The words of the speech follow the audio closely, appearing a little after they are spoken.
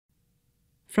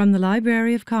From the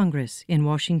Library of Congress in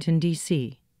Washington,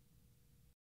 D.C.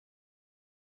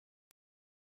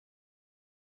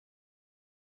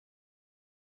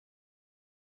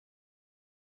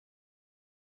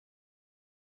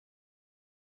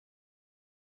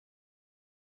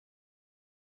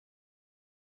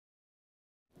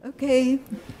 Okay,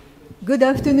 good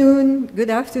afternoon,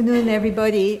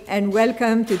 everybody, and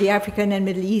welcome to the African and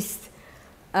Middle East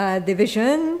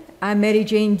Division. I'm Mary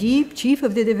Jane Deep, Chief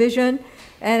of the Division,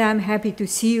 and I'm happy to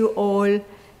see you all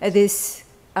at this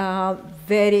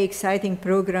very exciting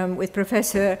program with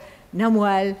Professor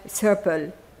Namwali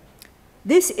Serpell.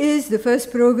 This is the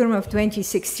first program of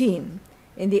 2016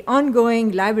 in the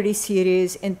ongoing library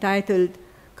series entitled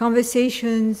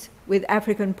Conversations with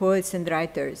African Poets and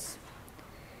Writers.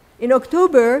 In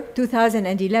October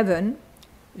 2011,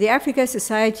 the Africa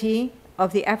Society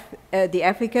of the Africa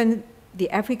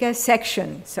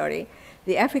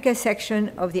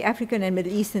section of the African and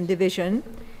Middle Eastern Division,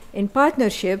 in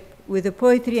partnership with the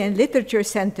Poetry and Literature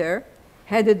Center,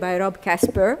 headed by Rob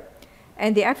Casper,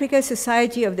 and the Africa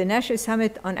Society of the National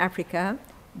Summit on Africa,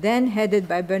 then headed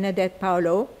by Bernadette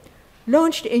Paulo,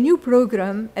 launched a new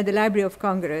program at the Library of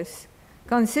Congress,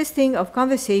 consisting of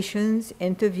conversations,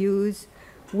 interviews,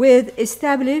 with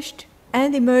established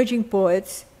and emerging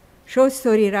poets, short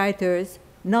story writers,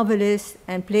 novelists,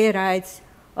 and playwrights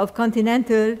of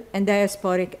continental and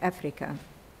diasporic Africa.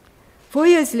 4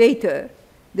 years later,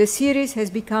 the series has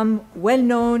become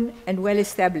well-known and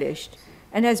well-established,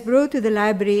 and has brought to the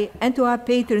library and to our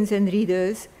patrons and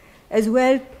readers, as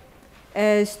well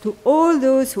as to all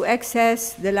those who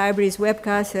access the library's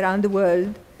webcasts around the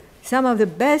world, some of the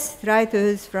best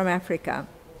writers from Africa.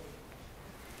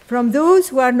 From those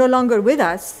who are no longer with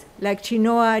us, like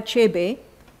Chinua Achebe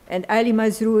and Ali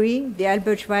Mazrui, the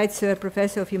Albert Schweitzer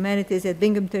Professor of Humanities at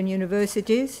Binghamton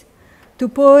Universities, to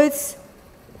poets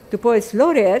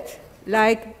laureate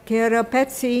like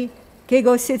Kearapetsi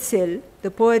Kego-Sitsil,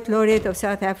 the Poet Laureate of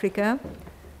South Africa,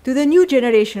 to the new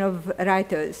generation of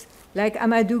writers like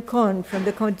Amadou Kon from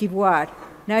the Côte d'Ivoire,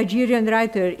 Nigerian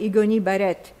writer Igoni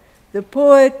Barrett, the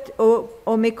poet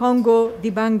Omekongo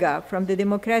Dibanga from the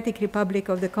Democratic Republic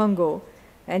of the Congo,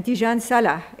 and Tijan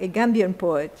Salah, a Gambian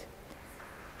poet.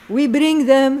 We bring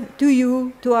them to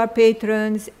you, to our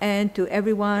patrons, and to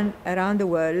everyone around the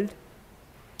world.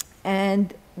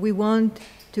 And we want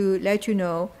to let you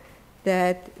know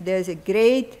that there's a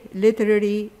great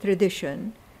literary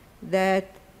tradition that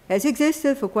has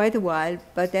existed for quite a while,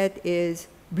 but that is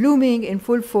blooming in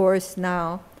full force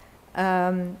now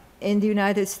in the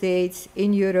United States,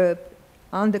 in Europe,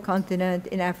 on the continent,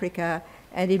 in Africa,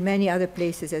 and in many other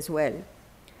places as well.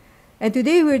 And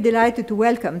today we're delighted to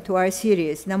welcome to our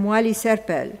series Namwali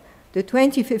Serpell, the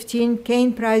 2015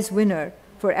 Kane Prize winner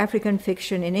for African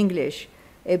fiction in English,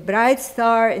 a bright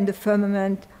star in the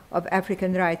firmament of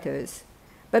African writers.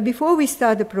 But before we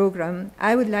start the program,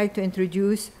 I would like to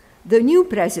introduce the new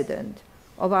president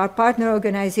of our partner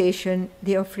organization,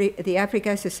 the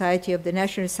Africa Society of the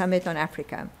National Summit on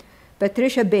Africa,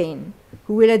 Patricia Bain,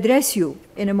 who will address you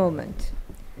in a moment.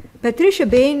 Patricia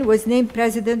Bain was named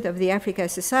president of the Africa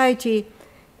Society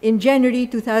in January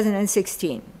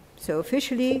 2016, so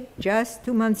officially just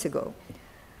 2 months ago.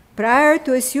 Prior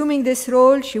to assuming this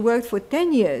role, she worked for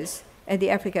 10 years at the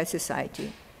Africa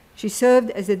Society. She served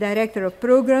as the director of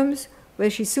programs, where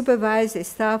she supervised a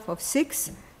staff of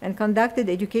 6 and conducted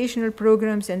educational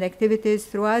programs and activities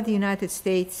throughout the United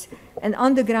States and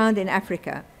on the ground in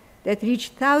Africa that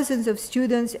reached thousands of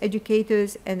students,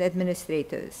 educators, and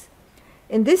administrators.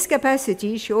 In this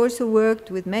capacity, she also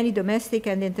worked with many domestic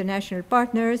and international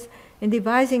partners in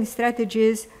devising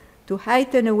strategies to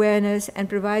heighten awareness and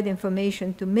provide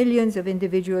information to millions of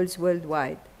individuals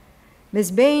worldwide.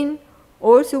 Ms. Bain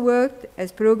also worked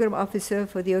as program officer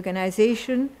for the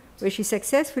organization, where she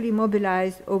successfully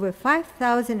mobilized over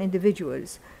 5,000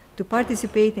 individuals to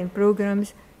participate in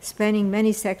programs spanning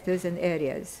many sectors and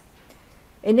areas.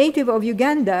 A native of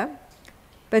Uganda,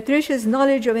 Patricia's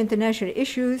knowledge of international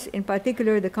issues, in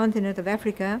particular the continent of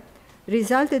Africa,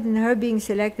 resulted in her being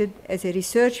selected as a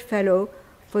research fellow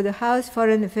for the House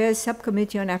Foreign Affairs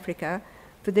Subcommittee on Africa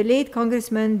for the late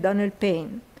Congressman Donald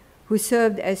Payne, who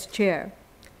served as chair.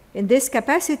 In this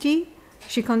capacity,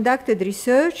 she conducted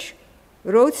research,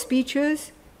 wrote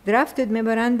speeches, drafted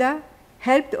memoranda,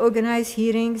 helped organize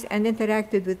hearings, and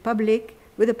interacted with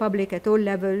the public at all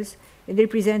levels in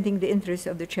representing the interests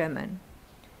of the chairman.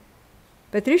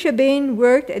 Patricia Bain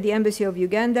worked at the Embassy of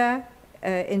Uganda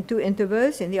in 2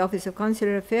 intervals in the Office of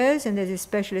Consular Affairs and as a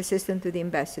special assistant to the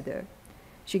ambassador.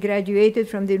 She graduated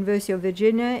from the University of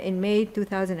Virginia in May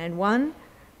 2001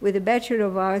 with a Bachelor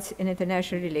of Arts in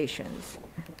International Relations.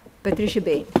 Patricia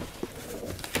Bain.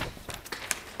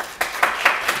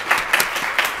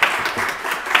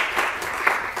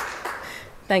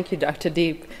 Thank you, Dr.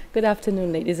 Deep. Good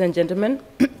afternoon, ladies and gentlemen.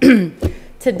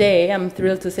 Today, I'm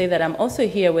thrilled to say that I'm also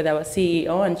here with our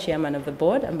CEO and Chairman of the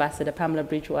Board, Ambassador Pamela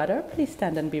Bridgewater. Please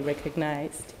stand and be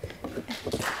recognized.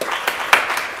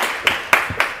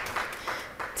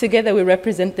 Together, we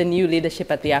represent the new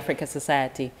leadership at the Africa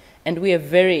Society, and we are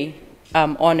very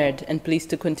honored and pleased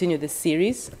to continue this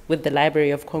series with the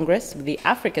Library of Congress, with the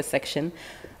Africa section,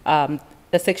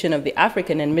 the section of the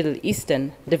African and Middle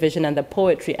Eastern Division, and the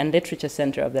Poetry and Literature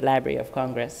Center of the Library of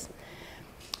Congress.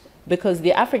 Because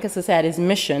the Africa Society's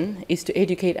mission is to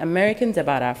educate Americans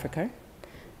about Africa,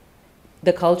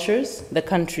 the cultures, the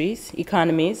countries,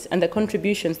 economies, and the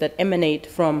contributions that emanate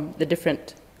from the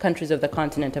different countries of the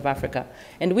continent of Africa.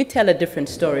 And we tell a different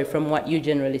story from what you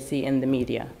generally see in the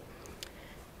media.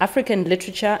 African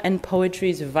literature and poetry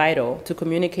is vital to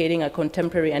communicating a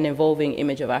contemporary and evolving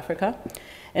image of Africa.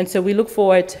 And so we look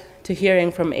forward to hearing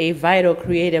from a vital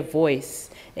creative voice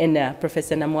in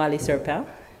Professor Namwali Serpell,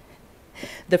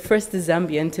 the first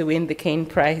Zambian to win the Kane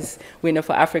Prize winner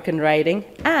for African writing,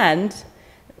 and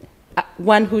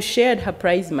one who shared her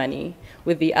prize money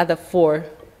with the other 4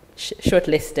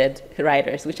 shortlisted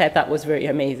writers, which I thought was very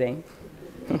amazing.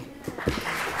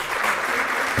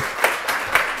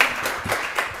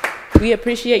 We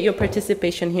appreciate your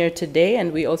participation here today,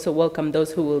 and we also welcome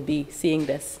those who will be seeing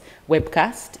this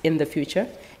webcast in the future.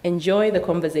 Enjoy the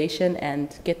conversation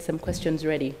and get some questions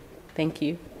ready. Thank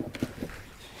you.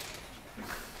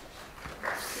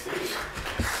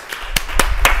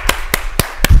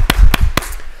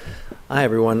 Hi,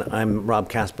 everyone. I'm Rob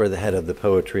Casper, the head of the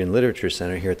Poetry and Literature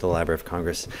Center here at the Library of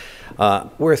Congress.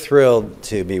 We're thrilled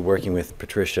to be working with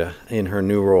Patricia in her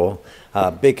new role.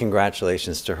 Big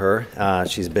congratulations to her.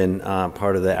 She's been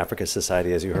part of the Africa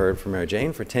Society, as you heard from Mary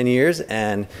Jane, for 10 years,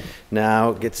 and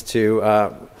now gets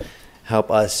to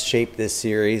help us shape this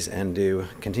series and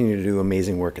continue to do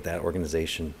amazing work at that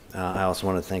organization. I also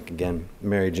want to thank again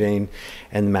Mary Jane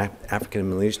and the African and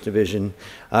Middle East Division,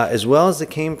 as well as the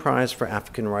Kane Prize for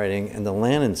African Writing and the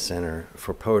Lannan Center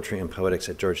for Poetry and Poetics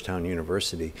at Georgetown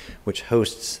University, which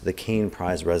hosts the Kane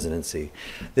Prize residency.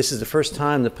 This is the first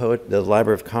time the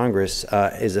Library of Congress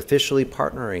is officially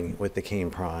partnering with the Kane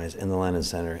Prize and the Lannan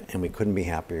Center, and we couldn't be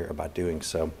happier about doing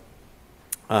so.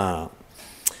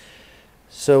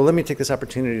 So let me take this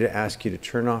opportunity to ask you to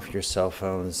turn off your cell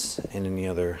phones and any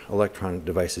other electronic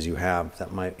devices you have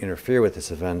that might interfere with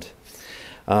this event.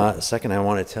 Second, I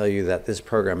want to tell you that this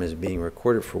program is being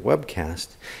recorded for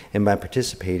webcast, and by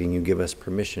participating, you give us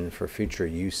permission for future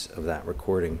use of that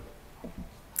recording.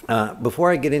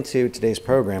 Before I get into today's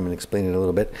program and explain it a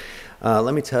little bit,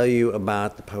 let me tell you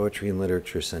about the Poetry and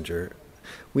Literature Center.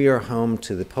 We are home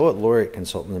to the Poet Laureate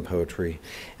Consultant in Poetry,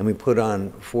 and we put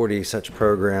on 40 such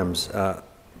programs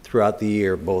throughout the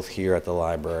year, both here at the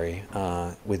library,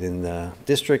 within the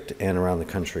district and around the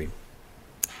country.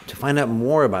 To find out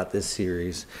more about this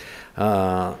series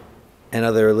and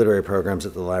other literary programs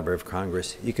at the Library of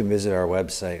Congress, you can visit our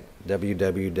website,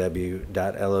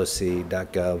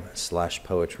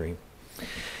 www.loc.gov/poetry.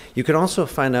 You can also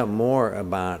find out more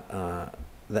about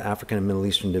the African and Middle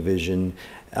Eastern Division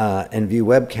and view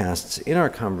webcasts in our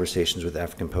Conversations with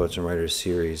African Poets and Writers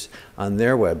series on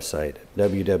their website,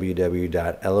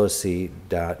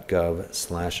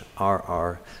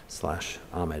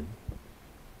 www.loc.gov/rr/Ahmed.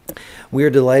 We are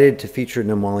delighted to feature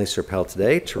Namwali Serpell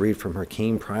today to read from her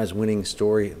Kane Prize-winning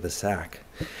story, The Sack.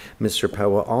 Ms.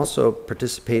 Serpell will also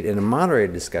participate in a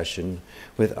moderated discussion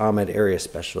with Ahmed area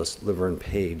specialist Laverne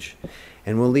Page,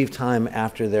 and we'll leave time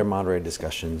after their moderated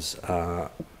discussions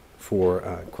for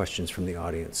questions from the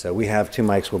audience. So we have 2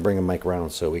 mics. We'll bring a mic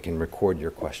around so we can record your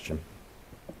question.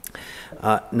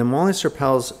 Namwali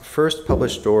Serpell's first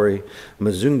published story,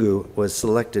 Mazungu, was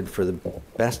selected for the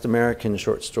Best American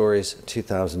Short Stories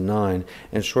 2009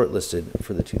 and shortlisted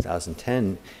for the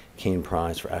 2010 Kane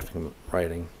Prize for African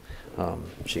Writing.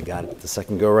 She got it the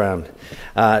second go-round.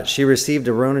 She received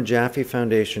a Rona Jaffe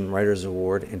Foundation Writers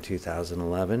Award in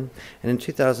 2011, and in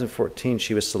 2014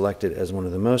 she was selected as one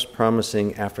of the most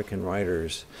promising African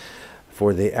writers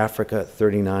for the Africa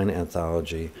 39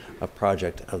 anthology, a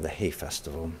project of the Hay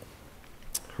Festival.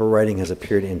 Her writing has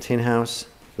appeared in Tin House,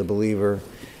 The Believer,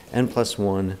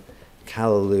 N+1,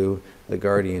 Callaloo, The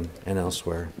Guardian, and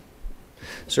elsewhere.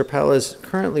 Serpell is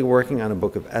currently working on a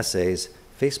book of essays,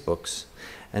 Facebooks,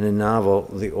 and a novel,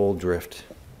 The Old Drift.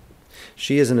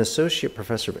 She is an associate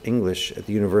professor of English at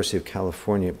the University of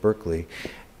California at Berkeley,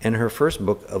 and her first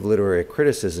book of literary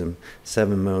criticism,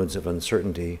 7 Modes of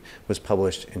Uncertainty, was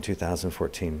published in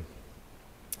 2014.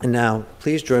 And now,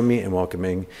 please join me in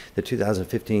welcoming the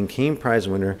 2015 Kane Prize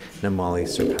winner, Namwali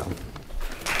Serpell.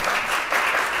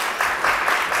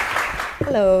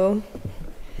 Hello.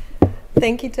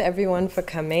 Thank you to everyone for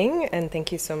coming, and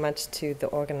thank you so much to the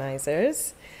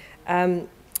organizers. I'm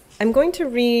going to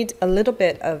read a little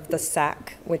bit of The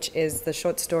Sack, which is the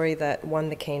short story that won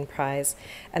the Caine Prize,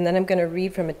 and then I'm going to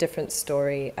read from a different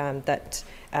story that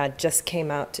just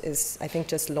came out, is I think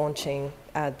just launching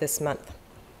this month.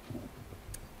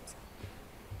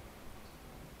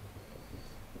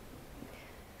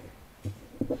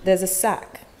 There's a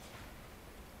sack.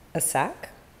 A sack?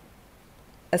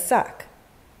 A sack.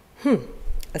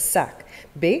 A sack.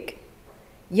 Big?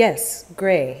 Yes,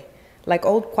 gray, like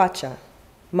old kwacha.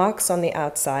 Marks on the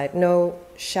outside, no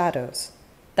shadows.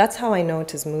 That's how I know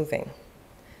it is moving.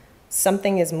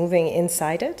 Something is moving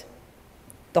inside it?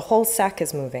 The whole sack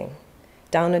is moving.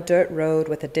 Down a dirt road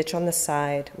with a ditch on the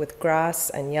side, with grass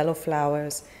and yellow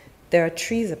flowers. There are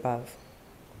trees above.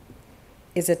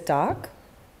 Is it dark?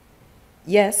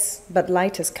 Yes, but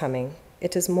light is coming.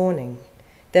 It is morning.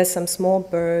 There's some small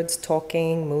birds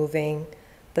talking, moving.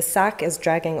 The sack is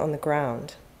dragging on the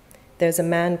ground. There's a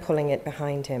man pulling it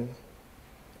behind him.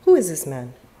 Who is this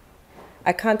man?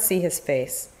 I can't see his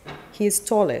face. He is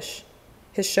tallish.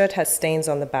 His shirt has stains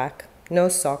on the back, no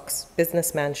socks,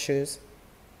 businessman shoes.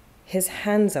 His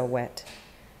hands are wet.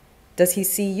 Does he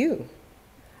see you?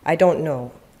 I don't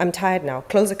know. I'm tired now.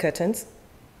 Close the curtains.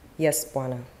 Yes,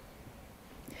 Bwana.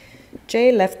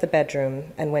 Jay left the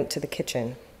bedroom and went to the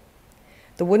kitchen.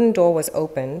 The wooden door was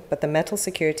open, but the metal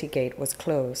security gate was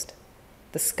closed.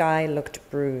 The sky looked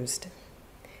bruised.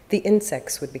 The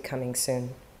insects would be coming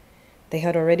soon. They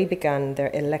had already begun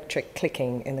their electric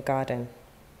clicking in the garden.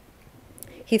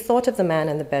 He thought of the man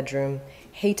in the bedroom,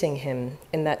 hating him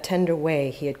in that tender way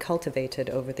he had cultivated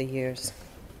over the years.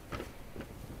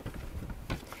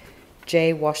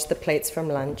 Jay washed the plates from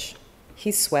lunch.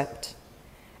 He swept.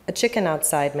 A chicken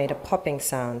outside made a popping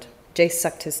sound. Jay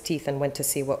sucked his teeth and went to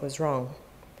see what was wrong.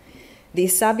 The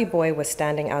Isabi boy was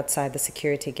standing outside the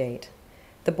security gate.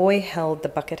 The boy held the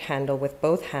bucket handle with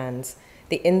both hands,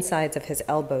 the insides of his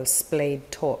elbows splayed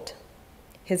taut.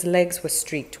 His legs were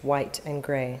streaked white and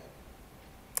gray.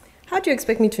 How do you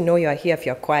expect me to know you are here if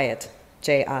you're quiet?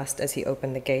 Jay asked as he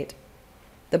opened the gate.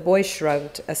 The boy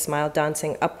shrugged, a smile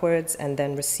dancing upwards and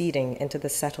then receding into the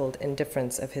settled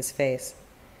indifference of his face.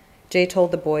 Jay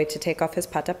told the boy to take off his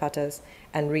pata-patas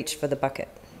and reach for the bucket.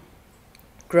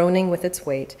 Groaning with its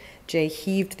weight, Jay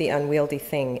heaved the unwieldy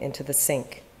thing into the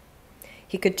sink.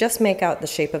 He could just make out the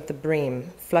shape of the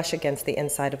bream, flush against the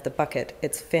inside of the bucket,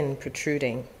 its fin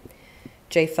protruding.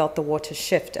 Jay felt the water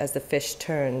shift as the fish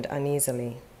turned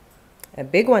uneasily. A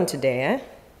big one today, eh?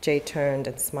 Jay turned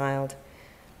and smiled.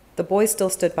 The boy still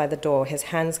stood by the door, his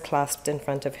hands clasped in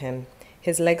front of him.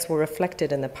 His legs were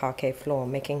reflected in the parquet floor,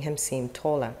 making him seem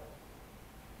taller.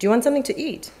 Do you want something to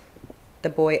eat? The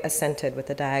boy assented with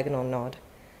a diagonal nod.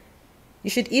 You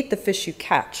should eat the fish you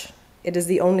catch. It is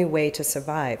the only way to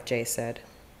survive, Jay said.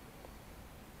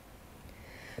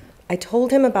 I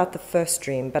told him about the first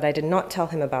dream, but I did not tell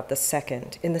him about the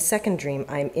second. In the second dream,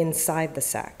 I am inside the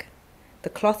sack. The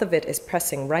cloth of it is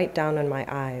pressing right down on my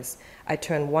eyes. I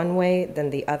turn one way, then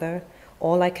the other.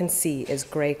 All I can see is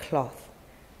gray cloth.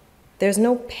 There's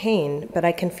no pain, but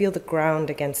I can feel the ground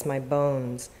against my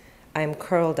bones. I am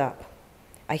curled up.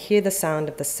 I hear the sound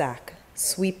of the sack,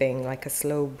 sweeping like a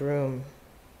slow broom.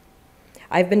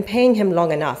 I've been paying him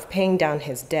long enough, paying down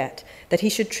his debt, that he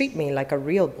should treat me like a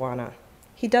real Bwana.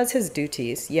 He does his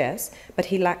duties, yes, but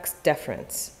he lacks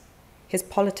deference. His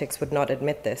politics would not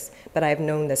admit this, but I have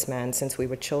known this man since we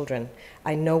were children.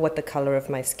 I know what the color of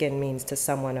my skin means to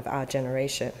someone of our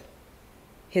generation.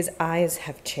 His eyes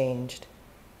have changed.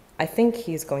 I think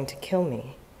he is going to kill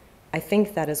me. I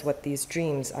think that is what these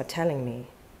dreams are telling me.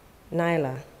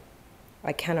 Nyla,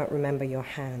 I cannot remember your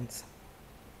hands.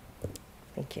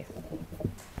 Thank you.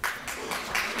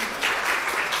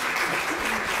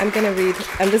 I'm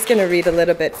just going to read a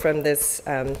little bit from this.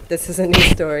 This is a new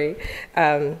story.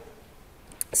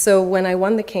 So when I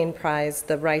won the Caine Prize,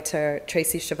 the writer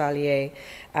Tracy Chevalier,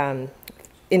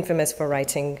 infamous for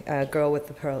writing Girl with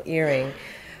the Pearl Earring,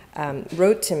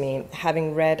 wrote to me,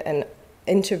 having read an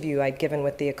interview I'd given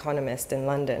with The Economist in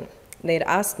London. They'd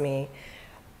asked me,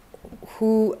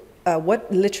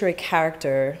 what literary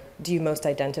character do you most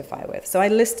identify with? So I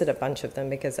listed a bunch of them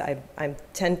because I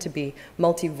tend to be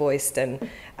multi-voiced and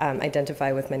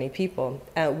identify with many people.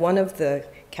 One of the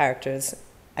characters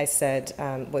I said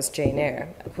was Jane Eyre,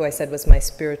 who I said was my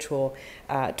spiritual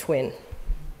twin.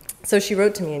 So she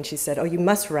wrote to me and she said, oh, you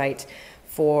must write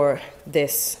for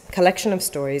this collection of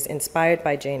stories inspired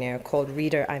by Jane Eyre called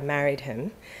Reader, I Married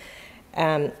Him.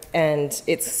 And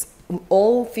it's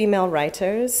all female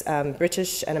writers,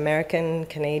 British and American,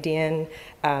 Canadian.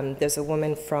 There's a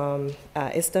woman from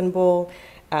Istanbul,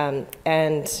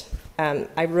 and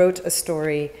I wrote a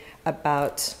story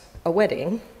about a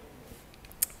wedding.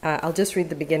 I'll just read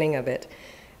the beginning of it.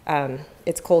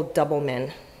 It's called Double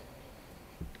Men.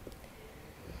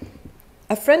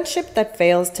 A friendship that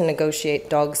fails to negotiate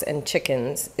dogs and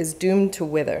chickens is doomed to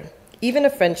wither, even a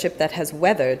friendship that has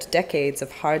weathered decades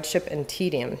of hardship and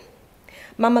tedium.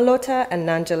 Mamalota and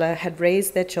Nanjala had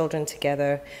raised their children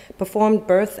together, performed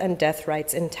birth and death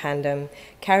rites in tandem,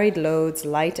 carried loads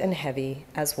light and heavy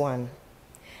as one.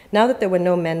 Now that there were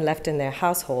no men left in their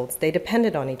households, they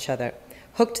depended on each other,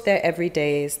 hooked their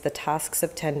everydays, the tasks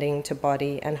of tending to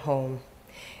body and home.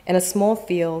 In a small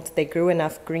field, they grew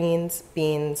enough greens,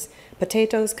 beans,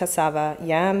 potatoes, cassava,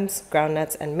 yams,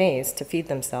 groundnuts, and maize to feed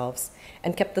themselves,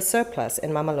 and kept the surplus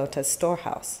in Mamalota's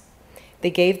storehouse. They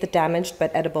gave the damaged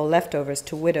but edible leftovers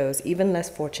to widows even less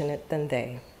fortunate than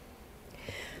they.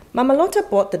 Mamalota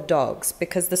bought the dogs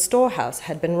because the storehouse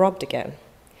had been robbed again.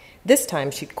 This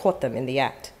time she'd caught them in the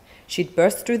act. She'd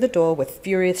burst through the door with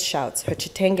furious shouts, her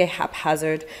chitenge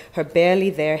haphazard, her barely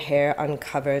there hair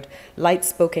uncovered, light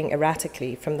spoking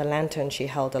erratically from the lantern she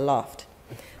held aloft.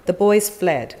 The boys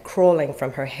fled, crawling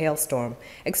from her hailstorm,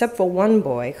 except for one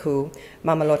boy who,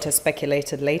 Mamalota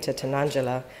speculated later to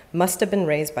Nanjala, must have been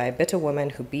raised by a bitter woman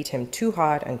who beat him too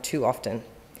hard and too often.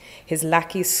 His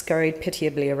lackeys scurried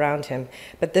pitiably around him,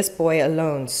 but this boy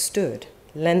alone stood,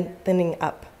 lengthening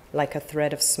up like a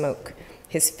thread of smoke,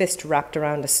 his fist wrapped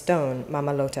around a stone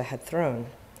Mamalota had thrown.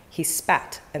 He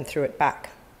spat and threw it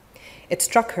back. It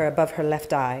struck her above her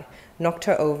left eye, knocked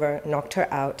her over, knocked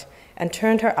her out, and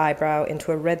turned her eyebrow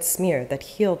into a red smear that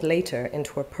healed later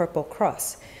into a purple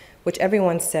cross, which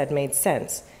everyone said made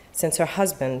sense, since her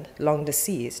husband, long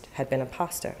deceased, had been a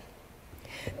pastor.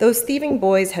 Those thieving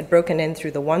boys had broken in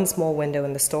through the one small window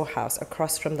in the storehouse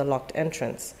across from the locked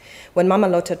entrance. When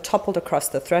Mamalota toppled across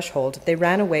the threshold, they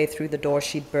ran away through the door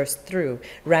she'd burst through,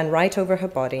 ran right over her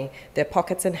body, their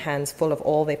pockets and hands full of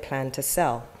all they planned to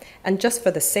sell. And just for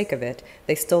the sake of it,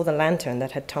 they stole the lantern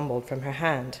that had tumbled from her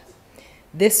hand.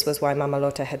 This was why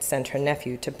Mamalota had sent her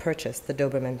nephew to purchase the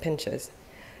Doberman pinchers.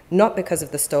 Not because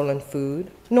of the stolen food,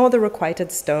 nor the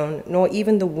requited stone, nor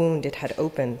even the wound it had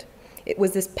opened. It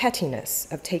was this pettiness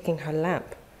of taking her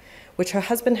lamp, which her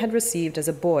husband had received as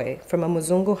a boy from a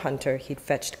Muzungu hunter he'd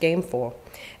fetched game for,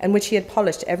 and which he had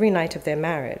polished every night of their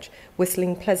marriage,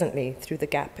 whistling pleasantly through the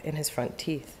gap in his front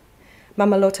teeth.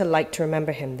 Mamalota liked to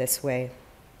remember him this way.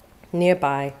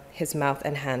 Nearby, his mouth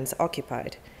and hands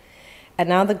occupied. And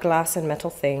now the glass and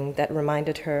metal thing that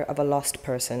reminded her of a lost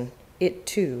person, it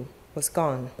too was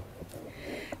gone.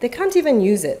 They can't even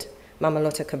use it,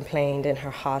 Mamalota complained in her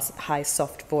high,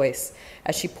 soft voice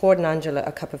as she poured Nanjala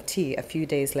a cup of tea a few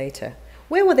days later.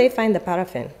 Where will they find the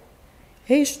paraffin?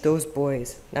 Heish, those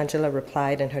boys, Nanjala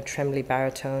replied in her trembly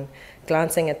baritone,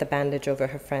 glancing at the bandage over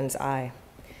her friend's eye.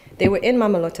 They were in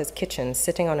Mamalota's kitchen,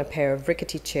 sitting on a pair of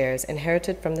rickety chairs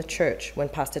inherited from the church when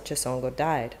Pastor Chisongo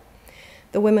died.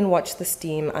 The women watched the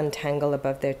steam untangle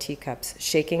above their teacups,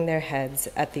 shaking their heads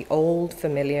at the old,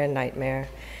 familiar nightmare,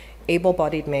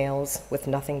 able-bodied males with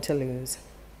nothing to lose.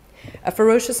 A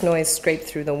ferocious noise scraped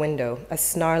through the window, a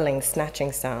snarling,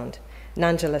 snatching sound.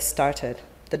 Nanjala started.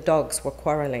 The dogs were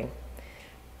quarreling.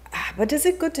 But is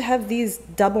it good to have these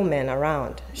double men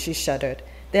around? She shuddered.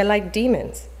 They're like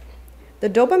demons. The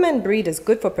Doberman breed is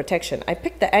good for protection. I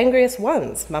picked the angriest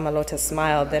ones, Mamalota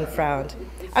smiled, then frowned.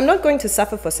 I'm not going to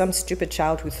suffer for some stupid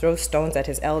child who throws stones at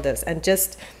his elders and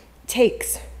just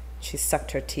takes. She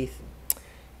sucked her teeth.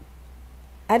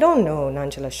 I don't know,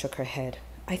 Nanjala shook her head.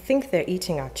 I think they're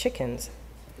eating our chickens.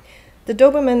 The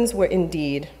Dobermans were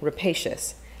indeed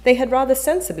rapacious. They had rather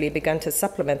sensibly begun to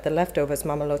supplement the leftovers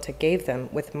Mamalota gave them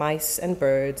with mice and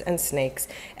birds and snakes,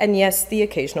 and yes, the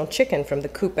occasional chicken from the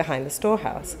coop behind the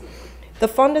storehouse. The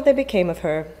fonder they became of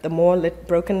her, the more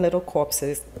broken little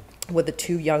corpses would the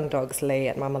two young dogs lay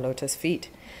at Mamalota's feet.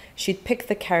 She'd pick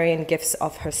the carrion gifts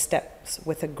off her steps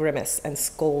with a grimace and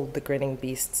scold the grinning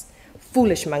beasts.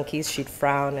 Foolish monkeys, she'd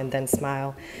frown and then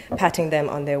smile, patting them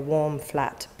on their warm,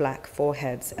 flat, black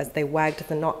foreheads as they wagged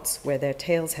the knots where their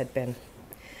tails had been.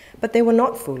 But they were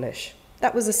not foolish.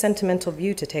 That was a sentimental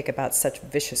view to take about such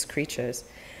vicious creatures.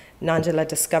 Nanjala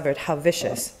discovered how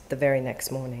vicious the very next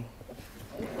morning.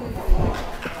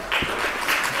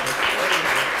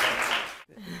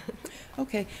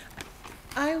 Okay,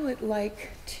 I would like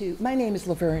to, my name is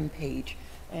Laverne Page,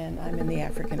 and I'm in the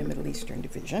African and Middle Eastern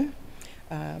Division.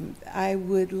 I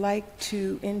would like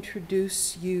to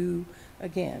introduce you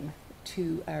again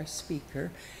to our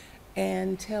speaker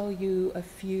and tell you a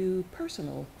few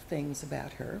personal things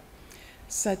about her,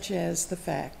 such as the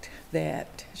fact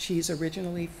that she's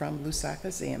originally from Lusaka,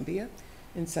 Zambia,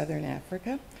 in southern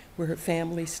Africa, where her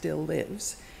family still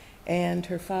lives. And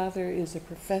her father is a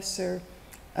professor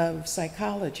of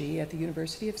psychology at the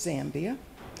University of Zambia.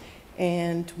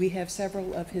 And we have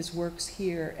several of his works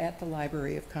here at the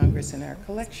Library of Congress in our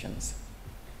collections.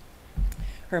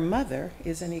 Her mother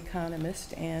is an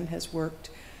economist and has worked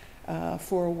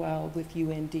for a while with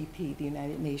UNDP, the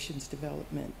United Nations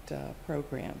Development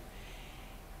Program.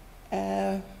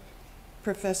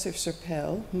 Professor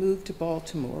Serpell moved to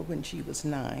Baltimore when she was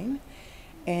 9,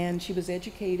 and she was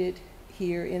educated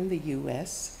here in the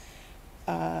US.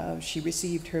 She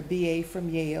received her BA from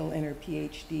Yale and her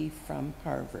PhD from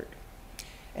Harvard.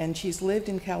 And she's lived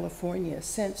in California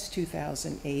since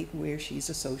 2008, where she's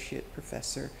associate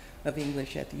professor of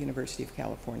English at the University of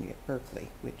California at Berkeley,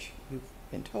 which you've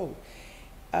been told.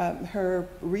 Her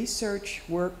research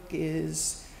work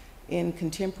is in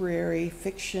contemporary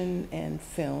fiction and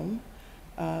film.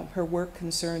 Her work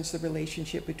concerns the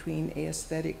relationship between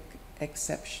aesthetic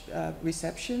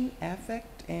reception,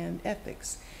 affect, and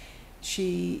ethics.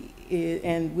 She is,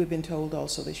 and we've been told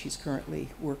also that she's currently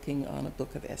working on a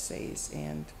book of essays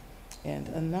and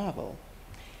a novel.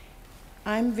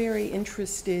 I'm very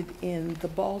interested in the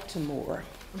Baltimore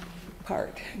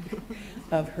part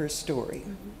of her story.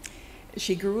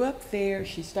 She grew up there.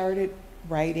 She started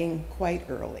writing quite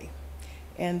early.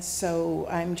 And so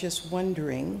I'm just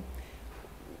wondering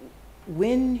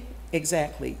when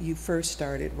exactly you first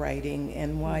started writing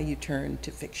and why you turned to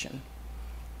fiction.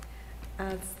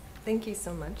 Thank you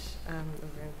so much,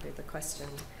 Laverne, for the question.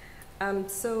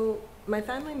 So my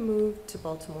family moved to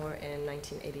Baltimore in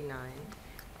 1989,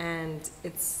 and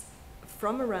it's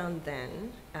from around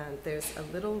then, there's a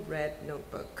little red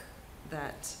notebook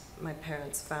that my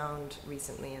parents found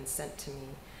recently and sent to me,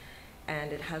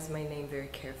 and it has my name very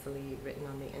carefully written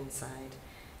on the inside,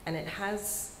 and it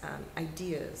has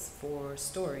ideas for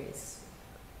stories.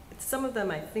 Some of them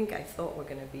I thought were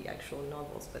going to be actual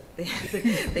novels, but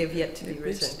they've yet to be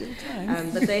written.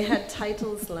 But they had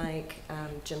titles like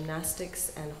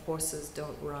Gymnastics and Horses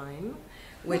Don't Rhyme,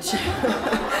 which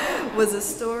was a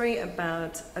story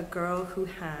about a girl who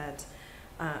had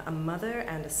a mother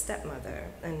and a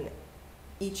stepmother, and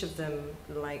each of them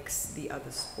likes the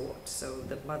other sport. So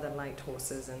the mother liked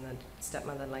horses and the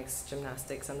stepmother likes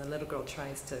gymnastics, and the little girl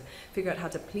tries to figure out how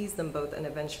to please them both and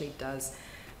eventually does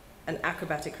an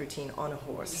acrobatic routine on a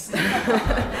horse.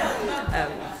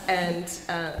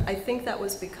 I think that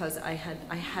was because I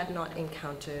had not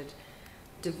encountered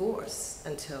divorce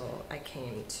until I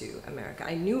came to America.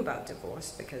 I knew about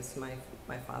divorce because my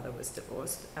father was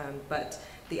divorced, but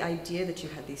the idea that you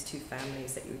had these two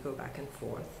families that you would go back and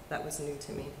forth, that was new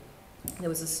to me. There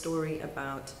was a story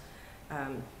about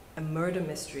a murder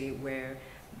mystery where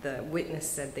the witness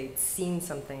said they'd seen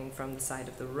something from the side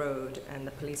of the road, and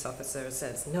the police officer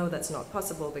says, no, that's not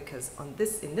possible because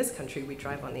in this country we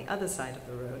drive on the other side of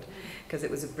the road, because it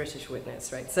was a British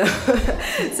witness, right? So,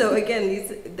 so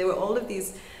again, there were all of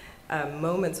these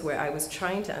moments where I was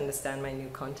trying to understand my new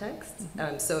context.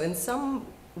 So in some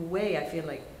way, I feel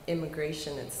like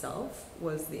immigration itself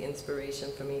was the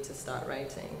inspiration for me to start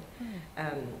writing.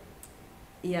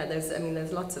 Yeah,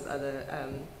 there's lots of other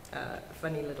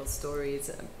funny little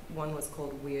stories. One was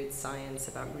called Weird Science,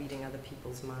 about reading other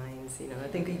people's minds. You know, I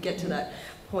think you get to that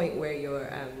point where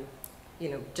you're,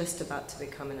 just about to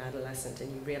become an adolescent and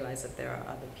you realize that there are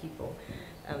other people.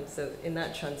 So in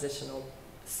that transitional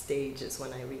stage is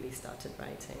when I really started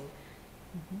writing.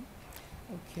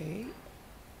 Okay.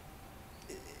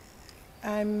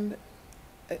 I'm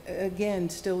again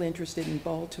still interested in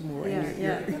Baltimore and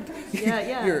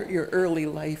your early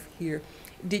life here.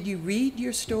 Did you read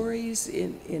your stories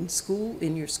in school,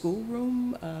 in your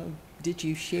schoolroom? Did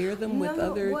you share them with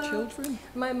other children?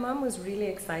 My mom was really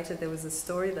excited. There was a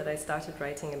story that I started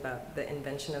writing about the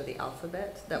invention of the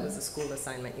alphabet. That was a school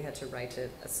assignment. You had to write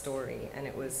a story,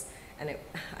 and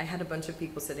I had a bunch of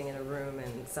people sitting in a room,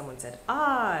 and someone said,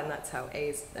 ah, and that's how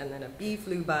A's, and then a B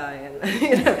flew by, and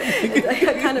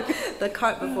it's kind of the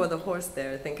cart before the horse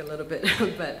there, I think, a little bit.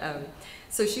 But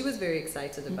so she was very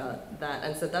excited about that,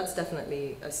 and so that's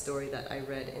definitely a story that I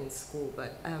read in school.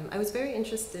 But I was very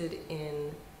interested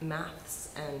in maths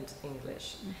and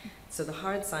English. So the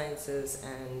hard sciences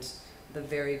and the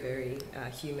very, very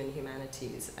human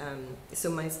humanities. So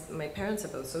my parents are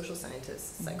both social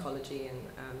scientists, psychology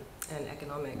and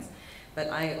economics, but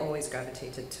I always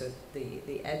gravitated to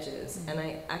the edges. And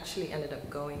I actually ended up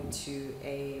going to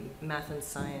a math and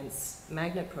science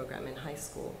magnet program in high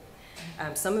school.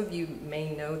 Some of you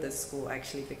may know this school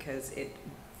actually because it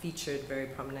featured very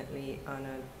prominently on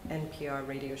an NPR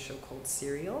radio show called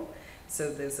Serial.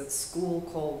 So there's a school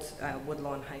called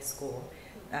Woodlawn High School,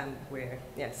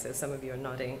 so some of you are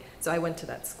nodding. So I went to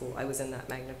that school. I was in that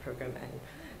magnet program,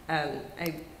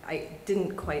 I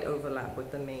didn't quite overlap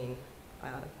with the main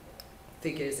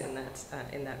figures in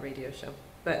that radio show.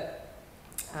 But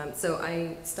so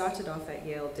I started off at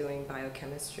Yale doing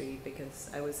biochemistry because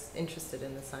I was interested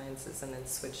in the sciences, and then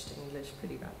switched to English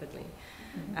pretty rapidly.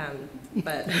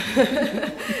 But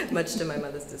much to my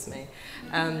mother's dismay.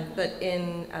 But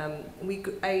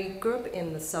I grew up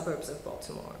in the suburbs of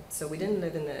Baltimore, so we didn't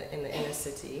live in the inner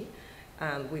city.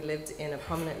 We lived in a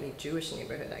prominently Jewish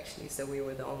neighborhood, actually, so we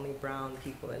were the only brown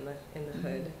people in the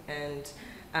hood. And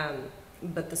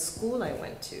but the school I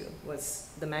went to was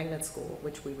the magnet school,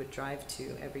 which we would drive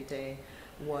to every day,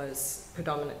 was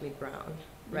predominantly brown,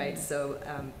 right? So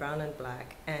brown and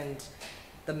black. And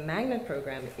the magnet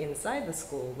program inside the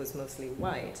school was mostly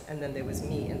white, and then there was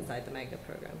me inside the magnet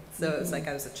program. So it was like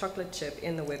I was a chocolate chip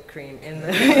in the whipped cream, in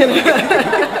the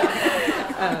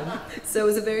so it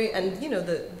was a very, and you know,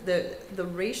 the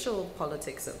racial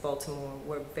politics of Baltimore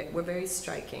were very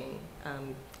striking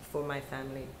for my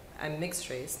family. I'm mixed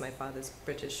race. My father's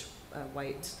British,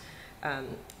 white.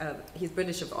 He's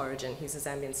British of origin. He's a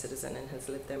Zambian citizen and has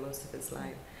lived there most of his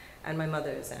life. And my mother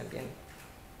is Zambian.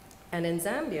 And in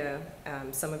Zambia,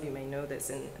 some of you may know this,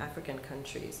 in African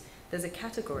countries, there's a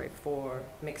category for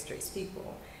mixed race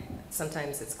people.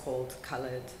 Sometimes it's called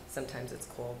colored, sometimes it's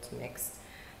called mixed.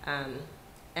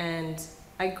 And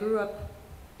I grew up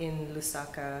in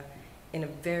Lusaka in a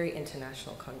very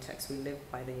international context. We lived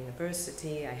by the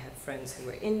university. I had friends who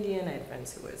were Indian, I had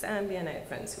friends who were Zambian, I had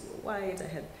friends who were white.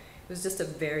 It was just a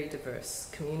very diverse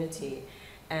community.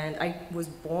 And I was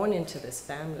born into this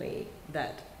family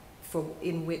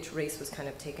in which race was kind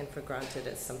of taken for granted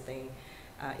as something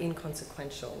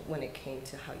inconsequential when it came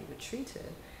to how you were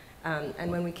treated.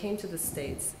 And when we came to the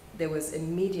States, there was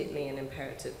immediately an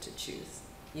imperative to choose.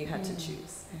 You had to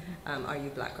choose. Are you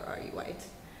black or are you white?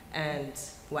 And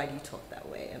why do you talk that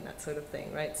way? And that sort of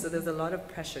thing, right? So there's a lot of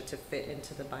pressure to fit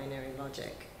into the binary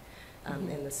logic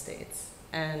in the States.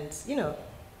 And, you know,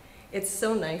 it's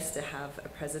so nice to have a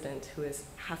president who is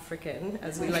African,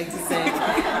 as we like to say,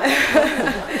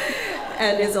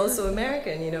 and is also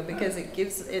American, you know, because it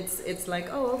gives, it's like,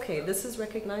 oh, okay, this is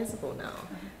recognizable now.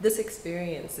 This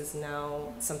experience is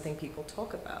now something people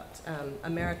talk about.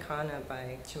 Americana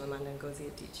by Chimamanda Ngozi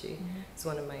Adichie is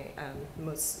one of my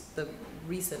the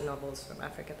recent novels from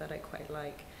Africa that I quite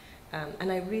like.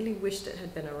 And I really wished it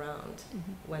had been around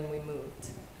when we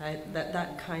moved.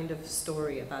 That kind of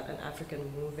story about an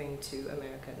African moving to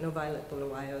America. No Violet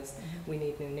Bulawayo's We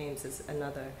Need New Names is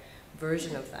another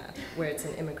version of that, where it's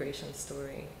an immigration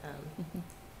story.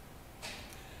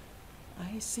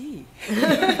 I see.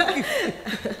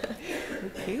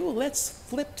 Okay, well, let's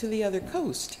flip to the other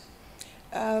coast.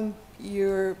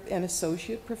 You're an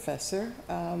associate professor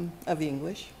of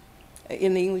English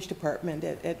in the English department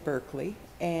at Berkeley.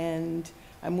 And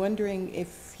I'm wondering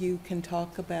if you can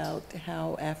talk about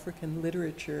how African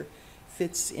literature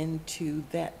fits into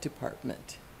that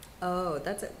department. Oh,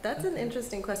 that's an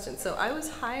interesting question. So I was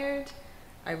hired,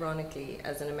 ironically,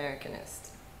 as an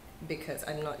Americanist because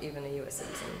I'm not even a US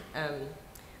citizen.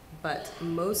 But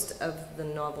most of the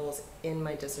novels in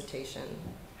my dissertation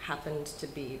happened to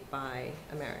be by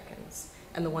Americans,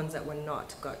 and the ones that were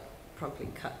not got promptly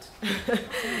cut.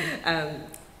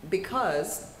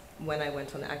 Because when I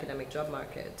went on the academic job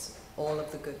market, all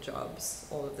of the good jobs,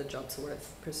 all of the jobs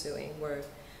worth pursuing were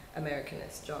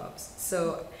Americanist jobs.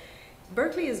 So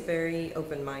Berkeley is very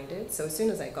open-minded. So as soon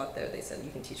as I got there, they said,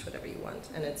 you can teach whatever you want,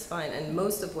 and it's fine. And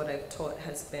most of what I've taught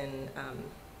has been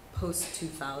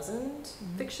post-2000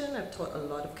 fiction. I've taught a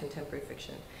lot of contemporary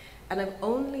fiction. And I've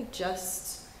only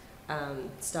just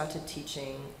started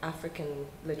teaching African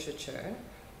literature,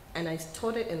 and I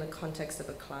taught it in the context of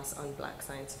a class on Black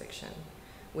science fiction,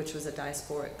 which was a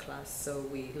diasporic class. So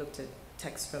we looked at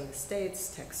texts from the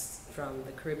States, texts from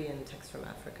the Caribbean, texts from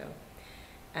Africa.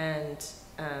 And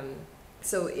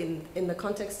so in the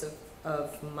context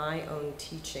of my own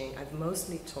teaching, I've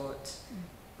mostly taught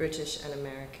British and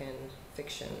American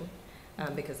fiction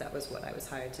because that was what I was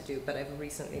hired to do. But I've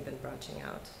recently been branching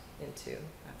out into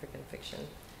African fiction.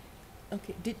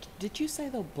 Okay, did you say,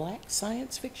 though, Black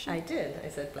science fiction? I did. I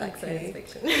said Black science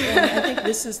fiction. And I think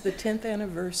this is the 10th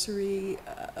anniversary.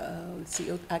 Let's see,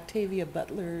 Octavia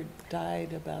Butler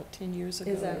died about 10 years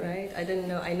ago. Is that right? I didn't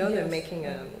know. I know they're making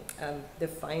they're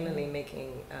finally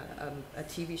making a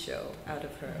TV show out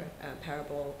of her,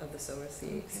 Parable of the Sower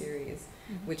series,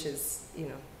 which is, you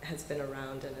know, has been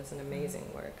around and is an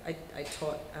amazing work. I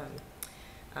taught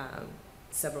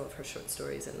several of her short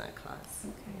stories in that class.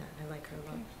 Okay. Yeah, I like her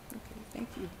a lot. Okay, thank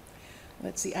you.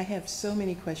 Let's see, I have so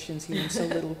many questions here in so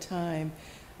little time.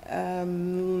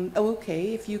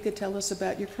 Okay, if you could tell us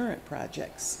about your current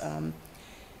projects.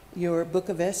 your book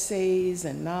of essays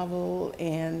and novel,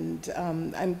 and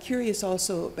I'm curious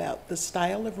also about the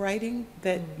style of writing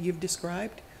that you've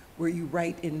described, where you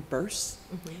write in bursts.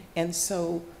 And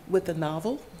so with a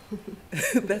novel,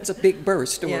 that's a big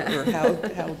burst, or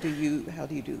how do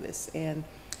you do this? And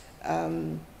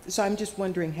so I'm just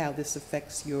wondering how this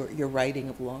affects your writing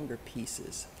of longer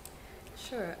pieces.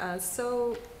 Sure.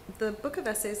 So the book of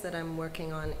essays that I'm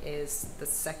working on is the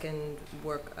second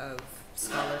work of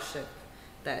scholarship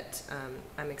that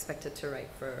I'm expected to write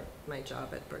for my job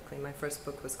at Berkeley. My first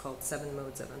book was called 7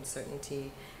 Modes of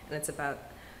Uncertainty, and it's about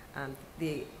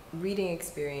the reading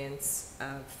experience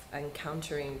of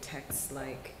encountering texts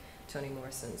like Toni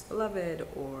Morrison's Beloved,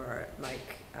 or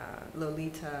like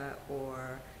Lolita,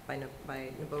 or by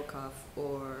Nabokov,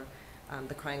 or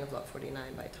The Crying of Lot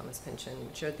 49 by Thomas Pynchon,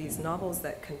 which are these novels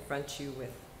that confront you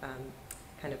with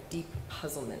kind of deep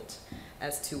puzzlement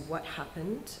as to what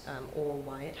happened or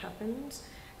why it happened,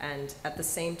 and at the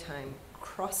same time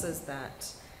crosses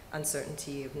that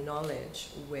uncertainty of knowledge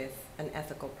with an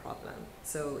ethical problem.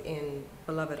 So in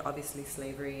Beloved, obviously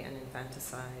slavery and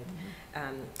infanticide.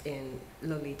 In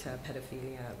Lolita,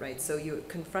 pedophilia, right? So you're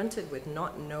confronted with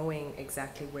not knowing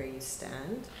exactly where you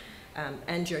stand,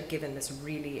 and you're given this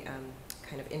really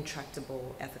kind of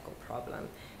intractable ethical problem.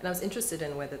 And I was interested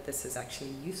in whether this is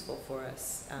actually useful for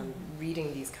us,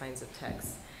 reading these kinds of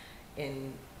texts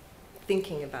in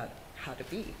thinking about how to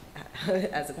be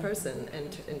as a person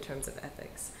in terms of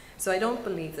ethics. So I don't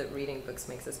believe that reading books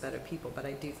makes us better people, but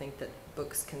I do think that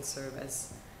books can serve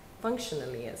as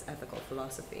functionally as ethical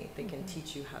philosophy. They can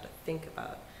teach you how to think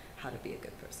about how to be a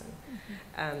good person.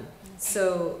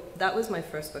 So that was my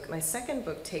first book. My second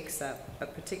book takes up a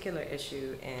particular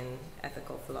issue in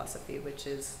ethical philosophy, which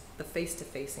is the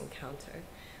face-to-face encounter,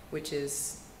 which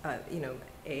is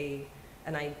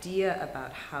an idea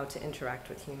about how to interact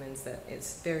with humans that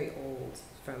is very old,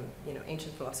 from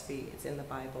ancient philosophy. It's in the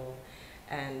Bible,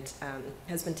 and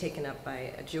has been taken up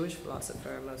by a Jewish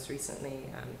philosopher most recently,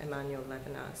 Emmanuel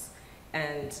Levinas.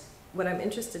 And what I'm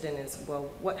interested in is,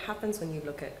 well, what happens when you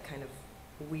look at kind of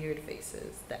weird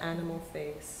faces? The animal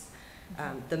face,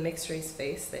 the mixed race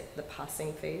face, the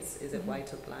passing face, is it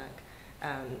white or black?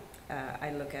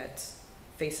 I look at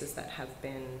faces that have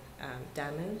been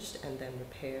damaged and then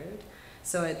repaired.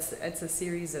 So it's a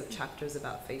series of chapters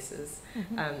about faces.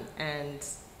 And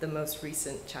the most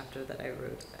recent chapter that I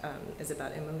wrote is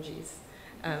about emojis,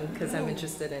 because I'm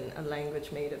interested in a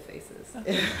language made of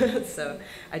faces. So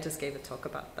I just gave a talk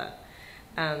about that.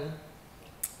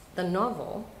 The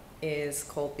novel is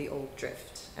called The Old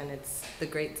Drift, and it's the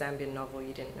great Zambian novel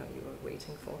you didn't know you were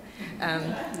waiting for.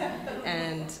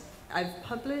 And I've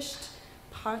published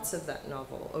parts of that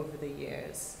novel over the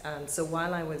years. So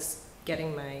while I was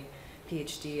getting my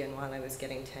PhD and while I was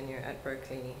getting tenure at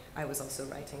Berkeley, I was also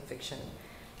writing fiction.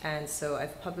 And so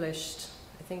I've published,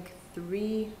 I think,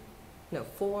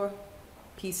 4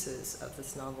 pieces of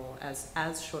this novel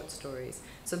as short stories.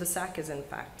 So The Sack is, in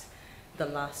fact, the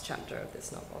last chapter of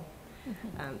this novel.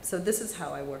 So this is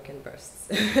how I work in bursts,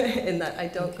 in that I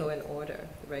don't go in order,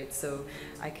 right? So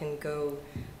I can go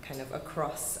kind of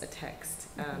across a text.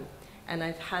 And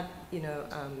I've had,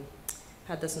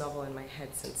 had this novel in my head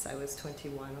since I was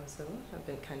 21 or so. I've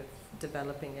been kind of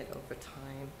developing it over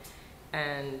time,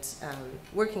 and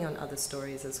working on other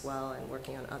stories as well, and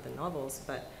working on other novels.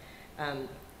 But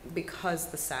because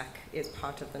The Sack is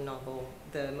part of the novel,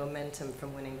 the momentum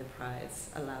from winning the prize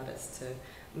allowed us to,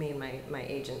 me and my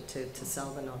agent, to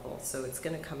sell the novel. So it's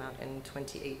going to come out in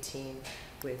 2018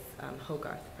 with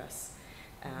Hogarth Press,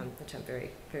 which I'm very,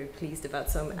 very pleased about.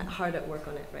 So I'm hard at work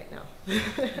on it right now.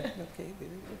 Okay,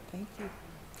 very good. Thank you.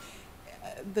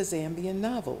 The Zambian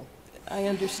novel. I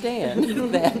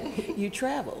understand that you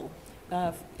travel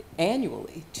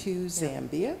annually to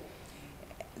Zambia.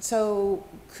 So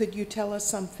could you tell us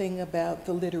something about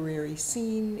the literary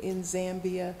scene in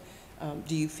Zambia?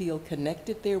 Do you feel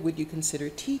connected there? Would you consider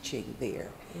teaching there?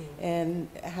 And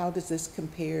how does this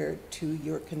compare to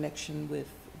your connection with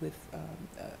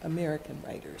American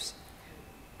writers?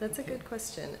 That's a good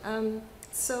question.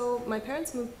 So my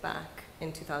parents moved back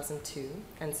in 2002,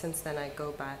 and since then I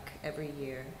go back every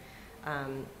year,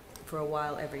 for a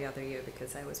while every other year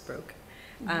because I was broke.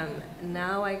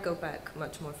 Now I go back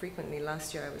much more frequently.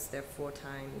 Last year I was there 4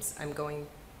 times. I'm going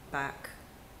back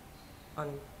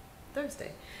on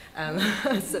Thursday.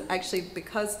 So actually,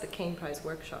 because the Kane Prize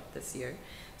workshop this year,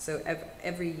 so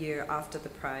every year after the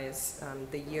prize,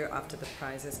 the year after the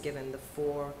prize is given, the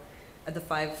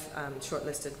 5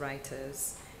 shortlisted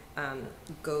writers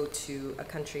go to a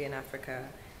country in Africa,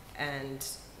 and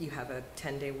you have a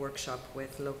 10-day workshop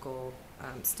with local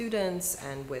students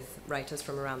and with writers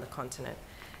from around the continent.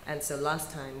 And so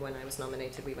last time when I was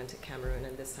nominated, we went to Cameroon,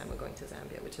 and this time we're going to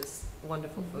Zambia, which is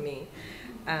wonderful for me.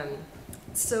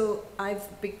 So I've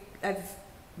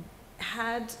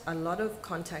had a lot of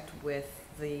contact with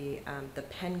the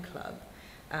Pen Club,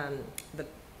 the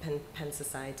Pen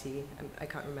Society. I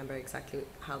can't remember exactly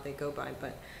how they go by,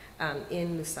 but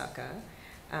in Lusaka,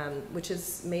 which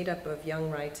is made up of young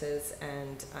writers,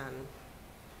 and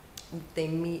they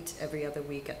meet every other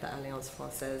week at the Alliance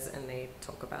Française, and they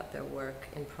talk about their work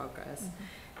in progress.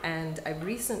 And I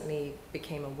recently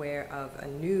became aware of a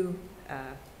new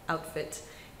outfit,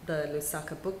 the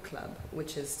Lusaka Book Club,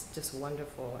 which is just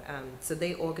wonderful. So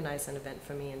they organized an event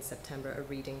for me in September, a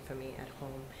reading for me at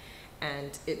home,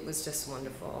 and it was just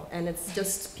wonderful. And it's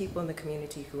just people in the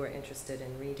community who are interested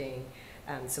in reading.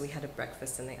 So we had a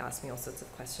breakfast, and they asked me all sorts of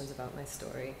questions about my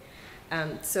story.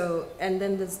 And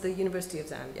then there's the University of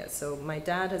Zambia. So my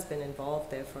dad has been involved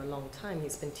there for a long time.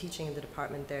 He's been teaching in the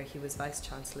department there. He was vice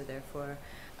chancellor there for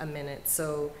a minute.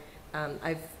 So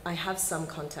I have some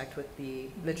contact with the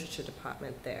literature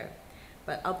department there.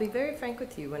 But I'll be very frank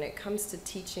with you, when it comes to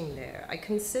teaching there, I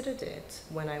considered it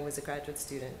when I was a graduate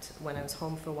student. When I was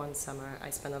home for one summer, I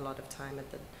spent a lot of time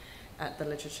at the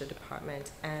literature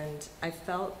department, and I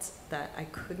felt that I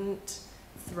couldn't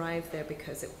thrive there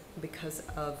because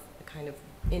of a kind of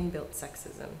inbuilt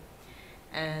sexism.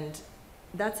 And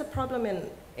that's a problem in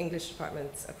English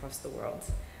departments across the world.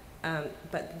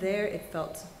 But there it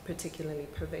felt particularly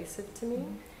pervasive to me.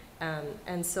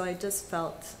 And so I just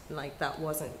felt like that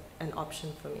wasn't an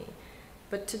option for me.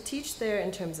 But to teach there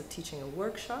in terms of teaching a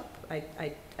workshop,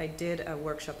 I did a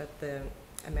workshop at the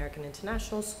American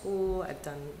International School. I've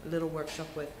done a little workshop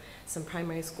with some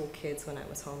primary school kids when I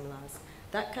was home last.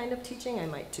 That kind of teaching I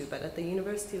might do, but at the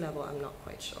university level, I'm not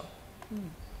quite sure.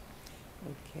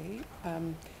 Okay.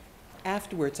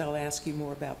 Afterwards, I'll ask you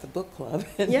more about the book club.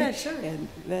 Yeah, sure. And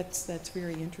that's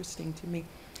very interesting to me.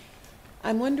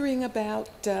 I'm wondering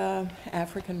about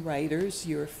African writers,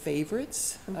 your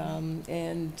favorites,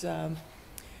 and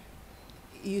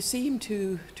you seem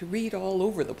to read all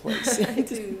over the place. I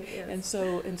do, yes.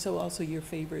 And so also your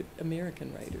favorite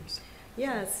American writers.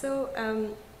 Yeah, so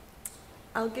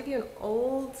I'll give you an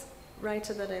old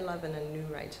writer that I love and a new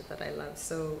writer that I love.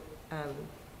 So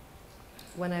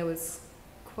when I was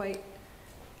quite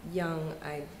young,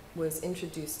 I was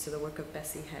introduced to the work of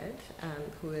Bessie Head,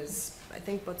 who is, I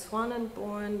think, Botswanan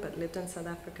born, but lived in South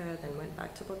Africa, then went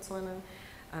back to Botswana.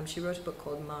 She wrote a book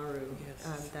called Maru,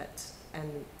 Yes.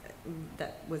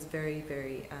 that was very,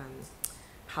 very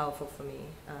powerful for me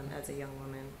as a young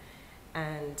woman.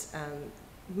 And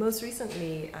most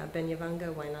recently,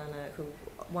 Benyavanga Wainana, who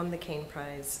won the Kane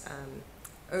Prize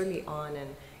early on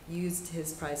and used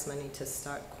his prize money to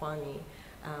start Kwani,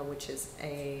 which is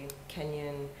a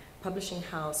Kenyan publishing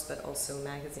house, but also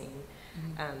magazine.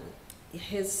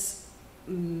 His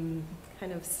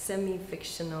kind of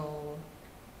semi-fictional,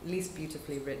 least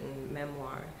beautifully written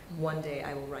memoir, One Day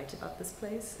I Will Write About This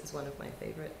Place, is one of my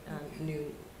favorite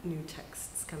new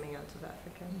texts coming out of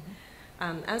Africa.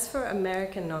 As for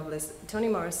American novelists, Toni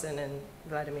Morrison and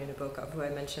Vladimir Nabokov, who I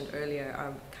mentioned earlier,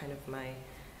 are kind of my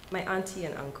auntie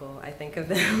and uncle. I think of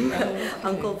them.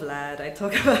 Uncle Vlad, I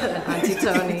talk about Auntie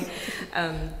Toni.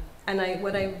 And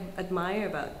what I admire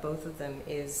about both of them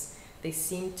is they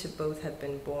seem to both have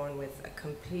been born with a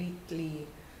completely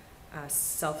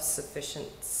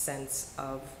self-sufficient sense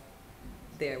of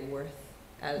their worth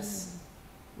as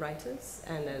writers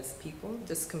and as people,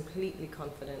 just completely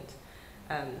confident.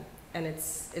 And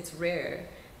it's rare,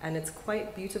 and it's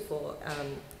quite beautiful.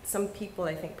 Some people,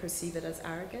 I think, perceive it as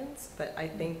arrogance, but I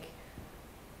think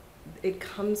it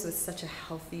comes with such a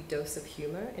healthy dose of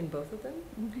humor in both of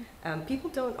them.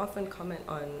 People don't often comment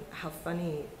on how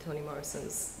funny Toni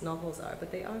Morrison's novels are,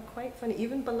 but they are quite funny.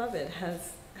 Even Beloved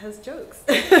has jokes.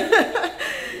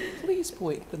 Please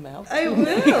point them out. I will.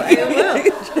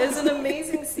 There's an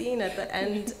amazing scene at the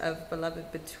end of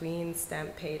Beloved between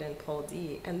Stamp Paid and Paul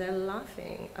D, and they're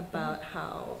laughing about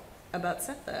about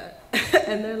Setha,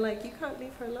 and they're like, you can't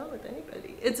leave her alone with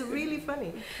anybody. It's really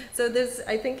funny. So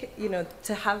I think,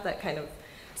 to have that kind of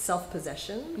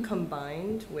self-possession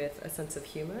combined with a sense of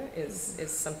humor is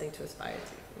something to aspire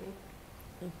to for me.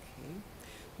 Okay.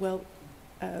 Well,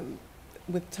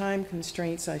 with time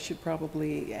constraints, I should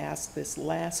probably ask this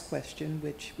last question,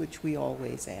 which we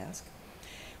always ask.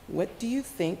 What do you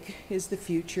think is the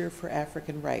future for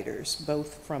African writers,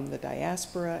 both from the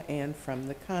diaspora and from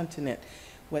the continent?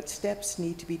 What steps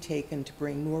need to be taken to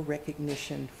bring more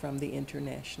recognition from the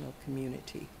international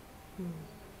community?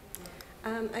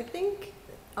 I think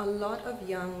a lot of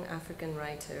young African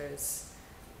writers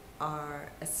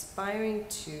are aspiring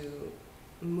to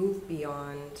move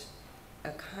beyond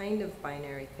a kind of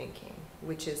binary thinking,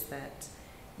 which is that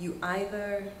you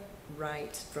either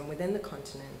write from within the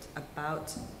continent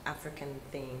about African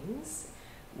things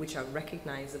which are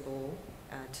recognizable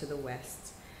to the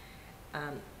West,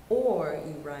 or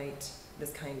you write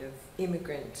this kind of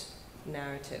immigrant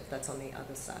narrative that's on the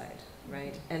other side,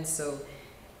 right? And so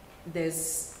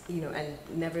there's, you know, and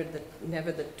never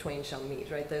the twain shall meet,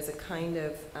 right? There's a kind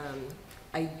of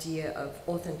idea of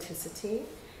authenticity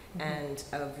and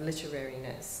of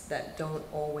literariness that don't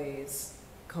always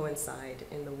coincide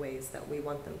in the ways that we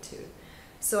want them to.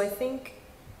 So I think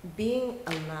being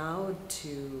allowed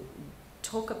to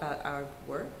talk about our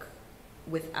work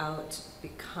without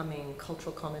becoming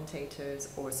cultural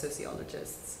commentators or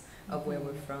sociologists of where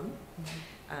we're from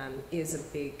is a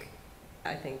big,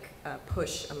 I think,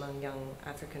 push among young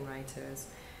African writers.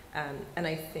 And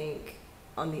I think,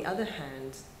 on the other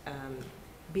hand,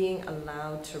 being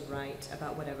allowed to write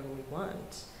about whatever we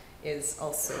want is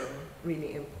also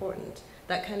really important.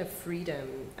 That kind of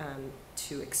freedom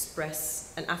to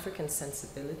express an African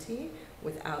sensibility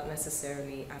without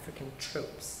necessarily African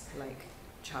tropes like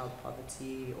child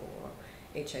poverty or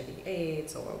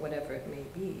HIV/AIDS or whatever it may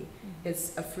be,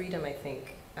 is a freedom I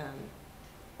think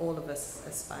all of us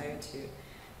aspire to.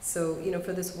 So, you know,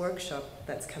 for this workshop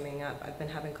that's coming up, I've been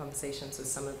having conversations with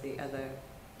some of the other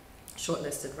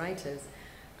shortlisted writers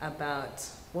about,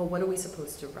 well, what are we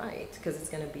supposed to write? Because it's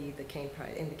going to be the Kane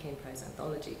Prize, in the Kane Prize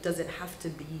anthology. Does it have to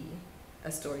be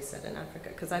a story set in Africa?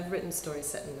 Because I've written stories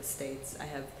set in the States. I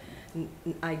have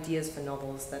ideas for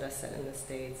novels that are set in the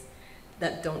States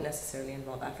that don't necessarily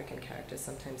involve African characters.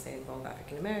 Sometimes they involve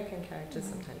African American characters,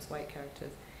 sometimes white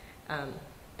characters.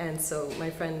 And so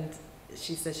my friend,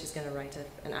 she says she's going to write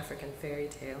an African fairy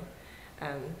tale,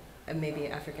 and maybe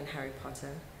an African Harry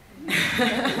Potter.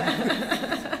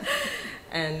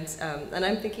 And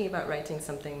I'm thinking about writing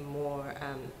something more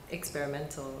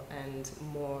experimental and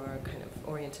more kind of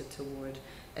oriented toward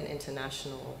an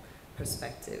international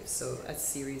perspective. So a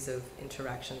series of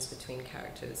interactions between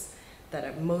characters that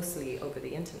are mostly over the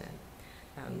internet.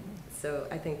 So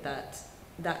I think that's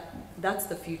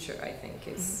the future, I think,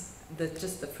 is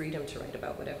just the freedom to write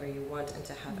about whatever you want and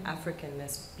to have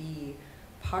Africanness be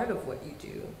part of what you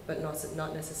do, but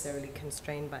not necessarily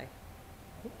constrained by,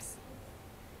 oops,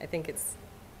 I think it's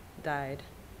died.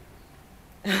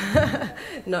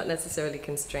 Not necessarily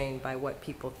constrained by what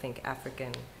people think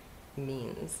African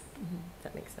means. If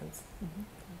that makes sense.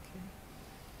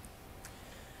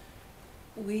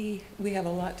 Okay. We have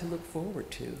a lot to look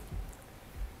forward to.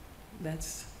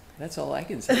 That's all I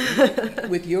can say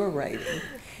with your writing.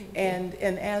 And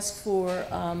as for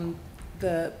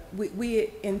we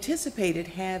anticipated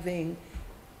having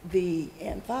the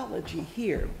anthology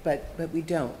here, but we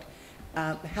don't.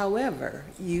 However,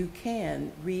 you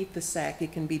can read the SAC.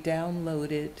 It can be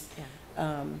downloaded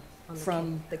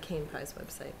from the Kane Prize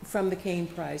website. From the Kane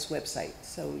Prize website,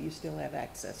 so you still have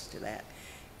access to that.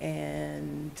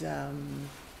 And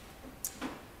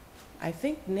I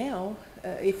think now,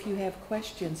 if you have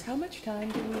questions, how much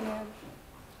time do we have?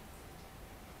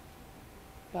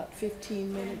 About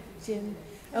 15 minutes in.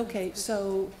 Okay,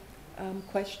 so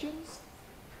questions?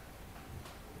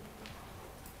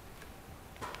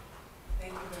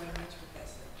 Thank you very much,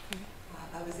 Professor.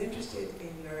 I was interested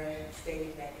in your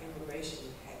stating that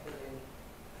immigration had been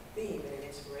a theme and an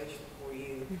inspiration for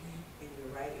you in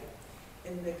your writing.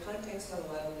 In the context of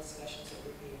a lot of discussions that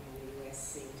we're being in the U.S.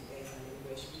 scene today on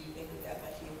immigration, do you think that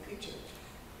might be a future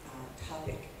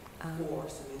topic for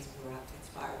some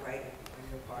inspired writing on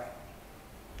your part?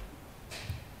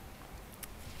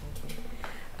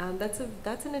 Thank you.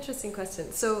 That's an interesting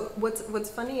question. So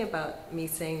what's funny about me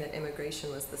saying that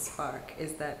immigration was the spark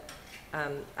is that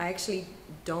I actually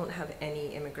don't have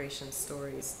any immigration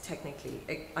stories technically,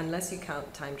 unless you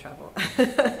count time travel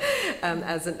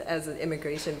as an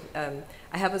immigration.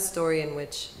 I have a story in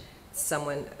which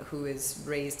someone who is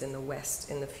raised in the West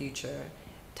in the future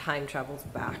time travels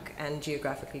back and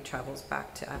geographically travels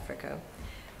back to Africa.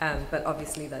 But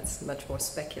obviously that's much more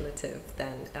speculative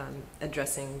than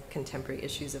addressing contemporary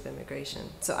issues of immigration.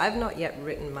 So I've not yet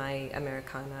written my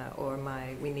Americana or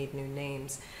my We Need New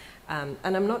Names. And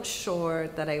I'm not sure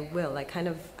that I will.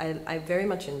 I very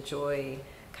much enjoy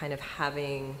kind of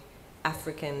having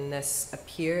Africanness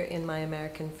appear in my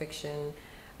American fiction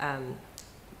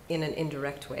in an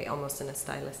indirect way, almost in a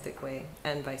stylistic way,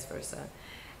 and vice versa.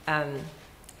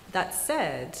 That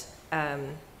said,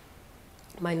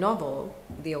 my novel,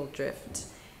 The Old Drift,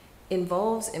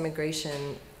 involves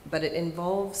immigration, but it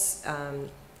involves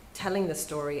telling the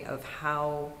story of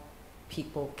how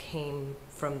people came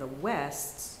from the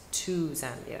West to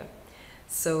Zambia.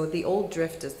 So the Old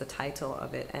Drift is the title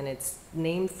of it, and it's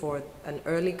named for an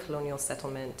early colonial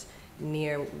settlement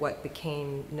near what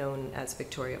became known as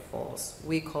Victoria Falls.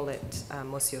 We call it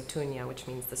Mosiotunya, which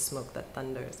means the smoke that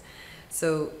thunders.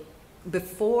 So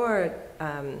before,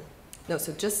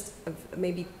 so just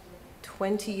maybe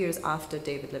 20 years after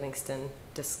David Livingstone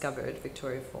discovered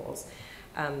Victoria Falls,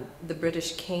 the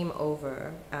British came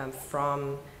over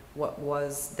from what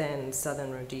was then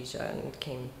southern Rhodesia and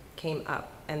came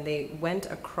up, and they went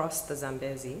across the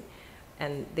Zambezi,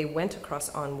 and they went across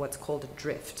on what's called a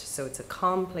drift. So it's a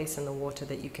calm place in the water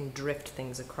that you can drift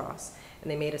things across,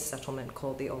 and they made a settlement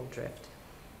called the Old Drift.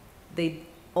 They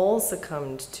all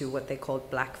succumbed to what they called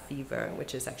black fever,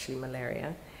 which is actually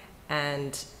malaria,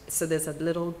 and so there's a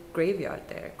little graveyard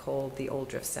there called the Old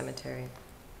Drift Cemetery.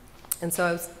 And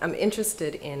so I'm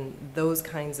interested in those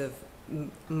kinds of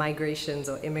migrations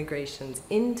or immigrations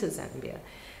into Zambia.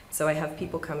 So I have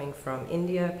people coming from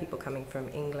India, people coming from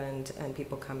England, and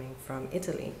people coming from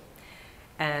Italy.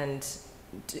 And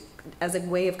as a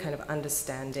way of kind of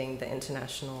understanding the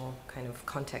international kind of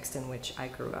context in which I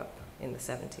grew up in the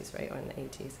 70s, right, or in the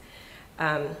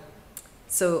 80s.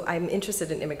 So I'm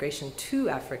interested in immigration to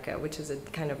Africa, which is a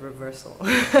kind of reversal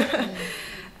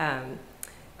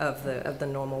of the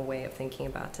normal way of thinking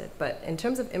about it. But in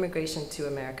terms of immigration to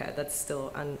America, that's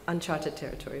still uncharted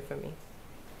territory for me.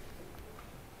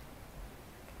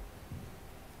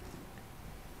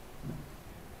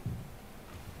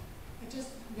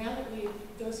 Now that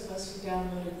those of us who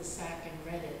downloaded the SAC and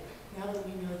read it, now that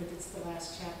we know that it's the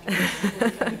last chapter,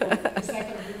 is that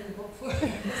going to be in the book for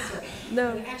us?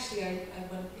 No. But actually,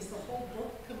 is the whole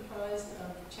book comprised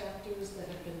of chapters that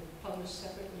have been published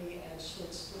separately as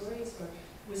short stories, or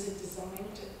was it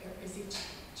designed to, or is each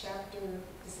chapter,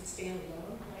 does it stand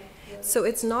alone? So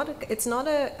it's not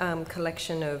a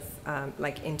collection of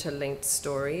like interlinked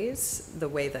stories. The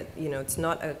way that it's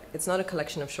not a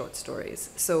collection of short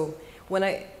stories. So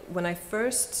my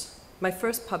first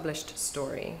published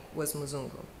story was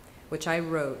Muzungu, which I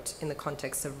wrote in the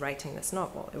context of writing this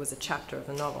novel. It was a chapter of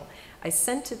the novel. I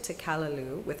sent it to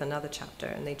Callaloo with another chapter,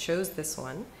 and they chose this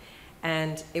one,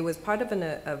 and it was part of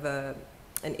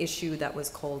an issue that was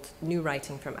called New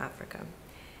Writing from Africa.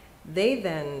 They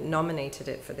then nominated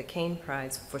it for the Kane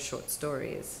Prize for short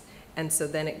stories. And so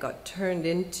then it got turned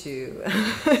into,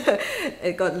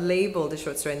 it got labeled a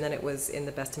short story, and then it was in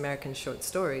the Best American Short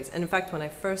Stories. And in fact, when I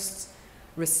first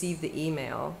received the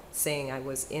email saying I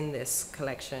was in this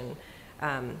collection,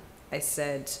 I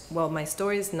said, well, my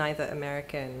story is neither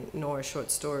American nor short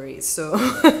stories. So,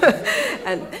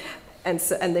 and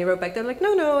they wrote back, they're like,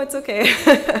 no, it's okay.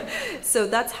 So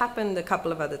that's happened a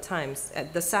couple of other times.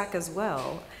 At the SAC as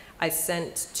well, I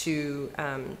sent to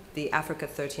the Africa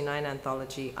 39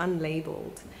 anthology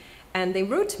unlabeled, and they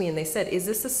wrote to me and they said, is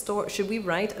this a story, should we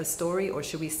write a story, or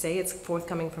should we say it's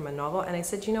forthcoming from a novel? And I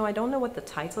said, I don't know what the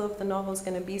title of the novel is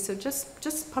going to be, so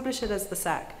just publish it as the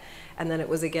SAC. And then it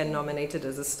was again nominated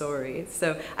as a story.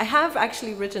 So I have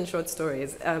actually written short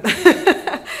stories.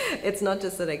 It's not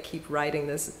just that I keep writing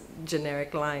this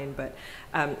generic line, but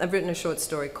I've written a short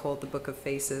story called The Book of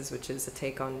Faces, which is a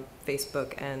take on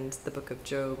Facebook and the Book of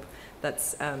Job.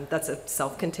 That's a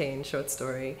self-contained short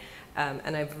story.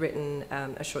 And I've written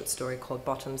a short story called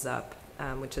Bottoms Up,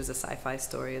 which is a sci-fi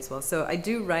story as well. So I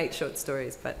do write short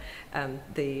stories, but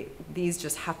these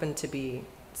just happen to be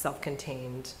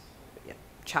self-contained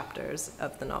chapters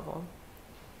of the novel.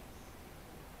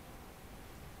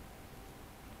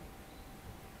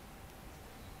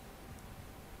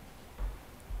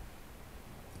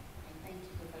 Thank you,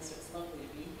 Professor. It's lovely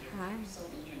to be here. Hi. You're so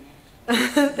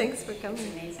international. Thanks for coming.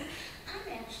 It's amazing.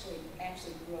 I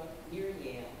actually grew up near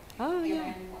Yale. Oh, yeah.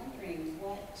 And I'm wondering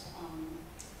what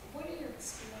are your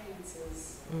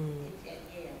experiences at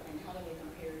Yale, and how do they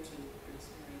compare to your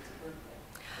experience at Berkeley?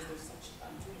 Because there's such two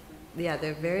different. Yeah,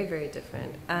 they're very, very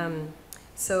different.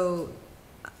 So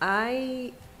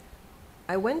I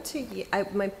went to,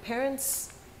 my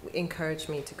parents encouraged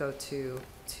me to go to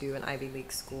an Ivy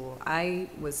League school. I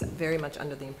was very much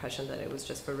under the impression that it was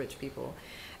just for rich people.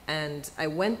 And I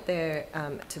went there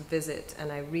to visit,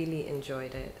 and I really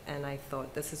enjoyed it. And I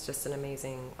thought, this is just an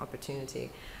amazing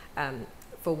opportunity,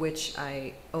 for which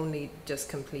I only just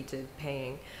completed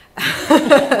paying.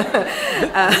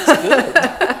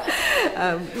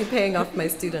 Paying off my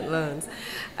student loans.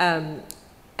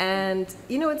 And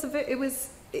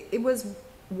it was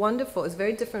wonderful. It's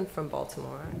very different from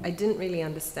Baltimore. I didn't really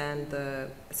understand the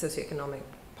socioeconomic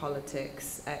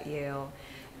politics at Yale.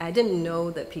 I didn't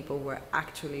know that people were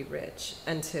actually rich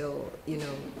until,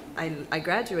 I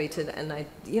graduated, and I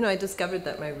discovered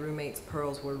that my roommate's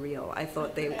pearls were real. I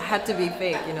thought they had to be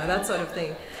fake, that sort of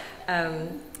thing.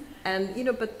 And, you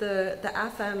know, but the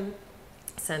AFAM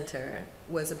Center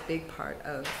was a big part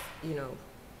of, you know,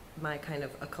 my kind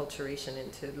of acculturation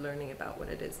into learning about what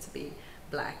it is to be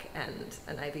Black and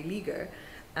an Ivy Leaguer.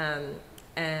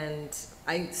 And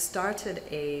I started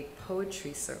a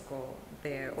poetry circle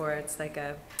there, or it's like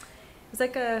a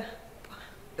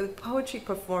poetry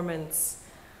performance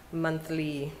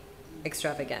monthly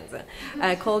extravaganza.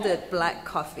 I called it Black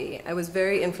Coffee. I was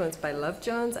very influenced by Love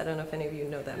Jones. I don't know if any of you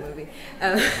know that movie.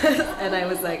 And I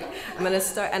was like, I'm gonna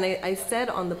start, and I said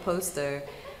on the poster,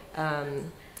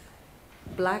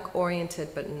 Black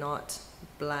oriented but not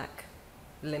Black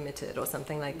limited or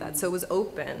something like that. So it was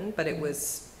open, but it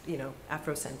was, you know,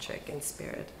 Afrocentric in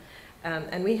spirit.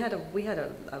 And we had a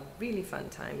really fun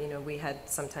time. You know,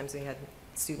 sometimes we had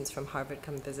students from Harvard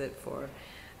come visit for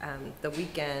the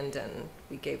weekend, and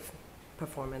we gave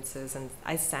performances, and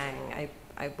I sang.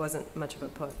 I wasn't much of a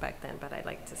poet back then, but I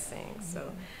liked to sing.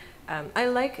 So I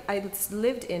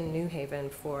lived in New Haven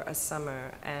for a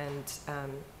summer, and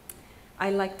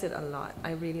I liked it a lot.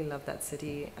 I really loved that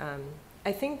city.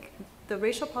 I think the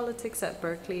racial politics at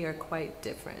Berkeley are quite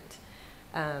different.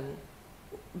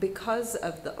 Because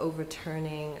of the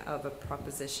overturning of a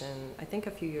proposition, I think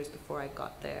a few years before I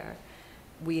got there,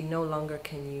 we no longer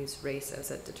can use race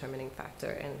as a determining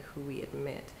factor in who we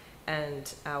admit.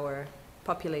 And our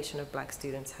population of Black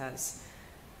students has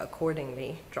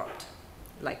accordingly dropped,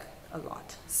 like a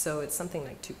lot. So it's something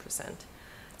like 2%.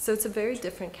 So it's a very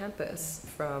different campus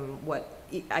from what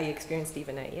I experienced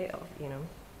even at Yale, you know.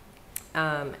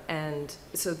 And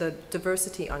so the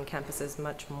diversity on campus is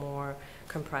much more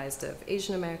comprised of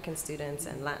Asian American students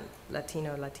and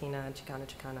Latino, Latina, Chicana,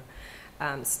 Chicana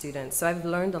students. So I've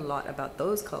learned a lot about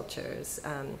those cultures,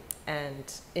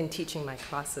 and in teaching my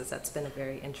classes, that's been a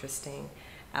very interesting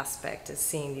aspect, is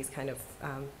seeing these kind of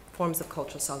forms of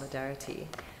cultural solidarity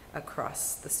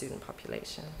across the student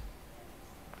population.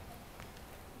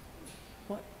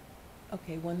 What?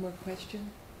 Okay, one more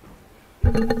question.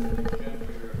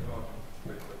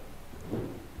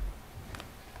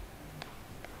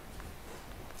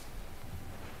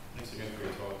 Thanks again for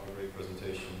your talk, a great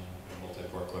presentation, a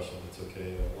multi-part question, if it's okay.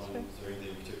 One, is there anything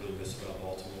you particularly miss about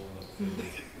Baltimore,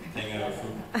 hang out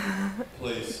from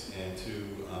place? And two, do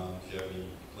you have any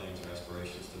plans or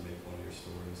aspirations to make one of your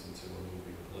stories into a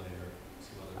movie or play or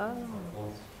some other art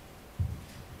form?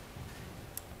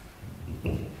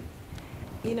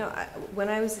 You know, when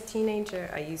I was a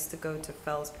teenager, I used to go to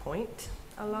Fells Point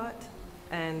a lot,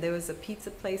 and there was a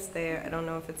pizza place there, I don't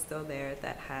know if it's still there,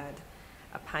 that had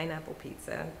a pineapple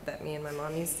pizza that me and my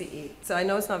mom used to eat. So I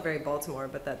know it's not very Baltimore,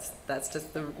 but that's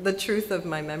just the truth of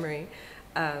my memory.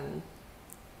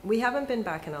 We haven't been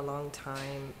back in a long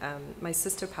time. My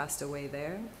sister passed away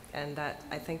there, and that,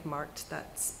 I think, marked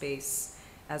that space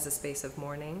as a space of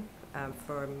mourning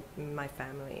for my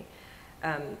family.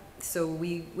 So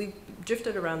we've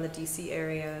drifted around the DC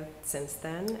area since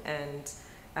then, and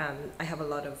I have a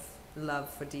lot of love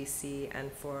for DC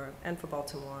and for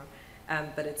Baltimore.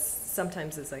 But it's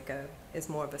sometimes is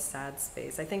more of a sad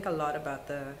space. I think a lot about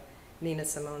the Nina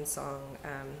Simone song,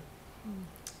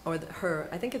 or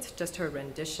I think it's just her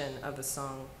rendition of a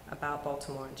song about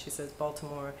Baltimore, and she says,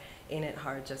 "Baltimore, ain't it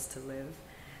hard just to live?"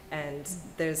 And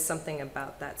there's something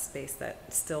about that space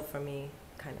that still, for me,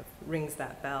 kind of rings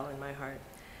that bell in my heart.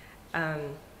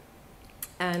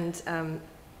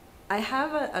 I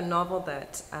have a novel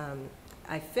that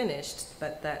I finished,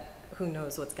 but that who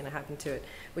knows what's going to happen to it,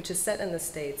 which is set in the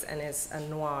States and is a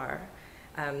noir.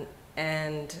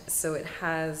 And so it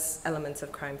has elements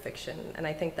of crime fiction. And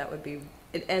I think that would be,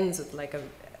 it ends with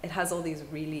it has all these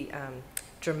really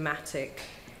dramatic,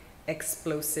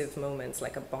 explosive moments,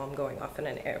 like a bomb going off in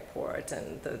an airport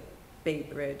and the Bay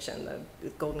Bridge and the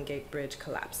Golden Gate Bridge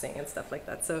collapsing and stuff like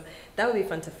that. So that would be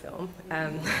fun to film.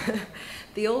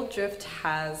 The Old Drift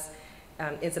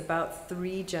is about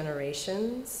 3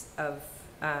 generations of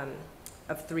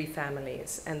 3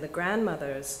 families, and the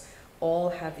grandmothers all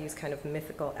have these kind of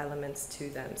mythical elements to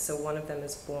them. So one of them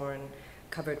is born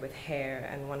covered with hair,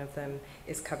 and one of them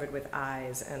is covered with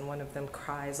eyes, and one of them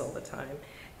cries all the time.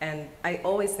 And I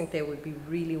always think they would be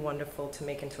really wonderful to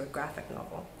make into a graphic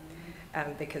novel,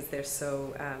 because they're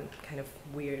so kind of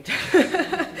weird,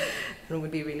 and it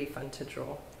would be really fun to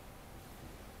draw.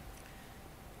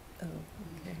 Oh,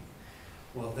 okay.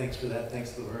 Well, thanks for that.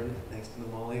 Thanks, Laverne. Thanks to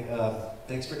Namwali.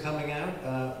 Thanks for coming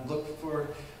out. Look for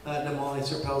Namwali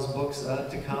Serpell's books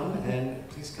to come, and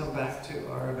please come back to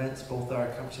our events, both our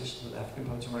conversations with African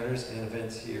poets and writers and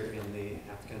events here in the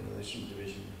African Relations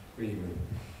Division reading room.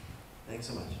 Thanks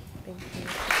so much. Thank you.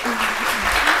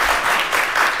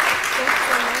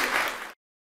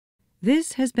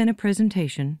 This has been a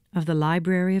presentation of the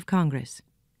Library of Congress.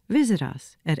 Visit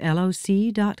us at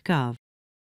loc.gov.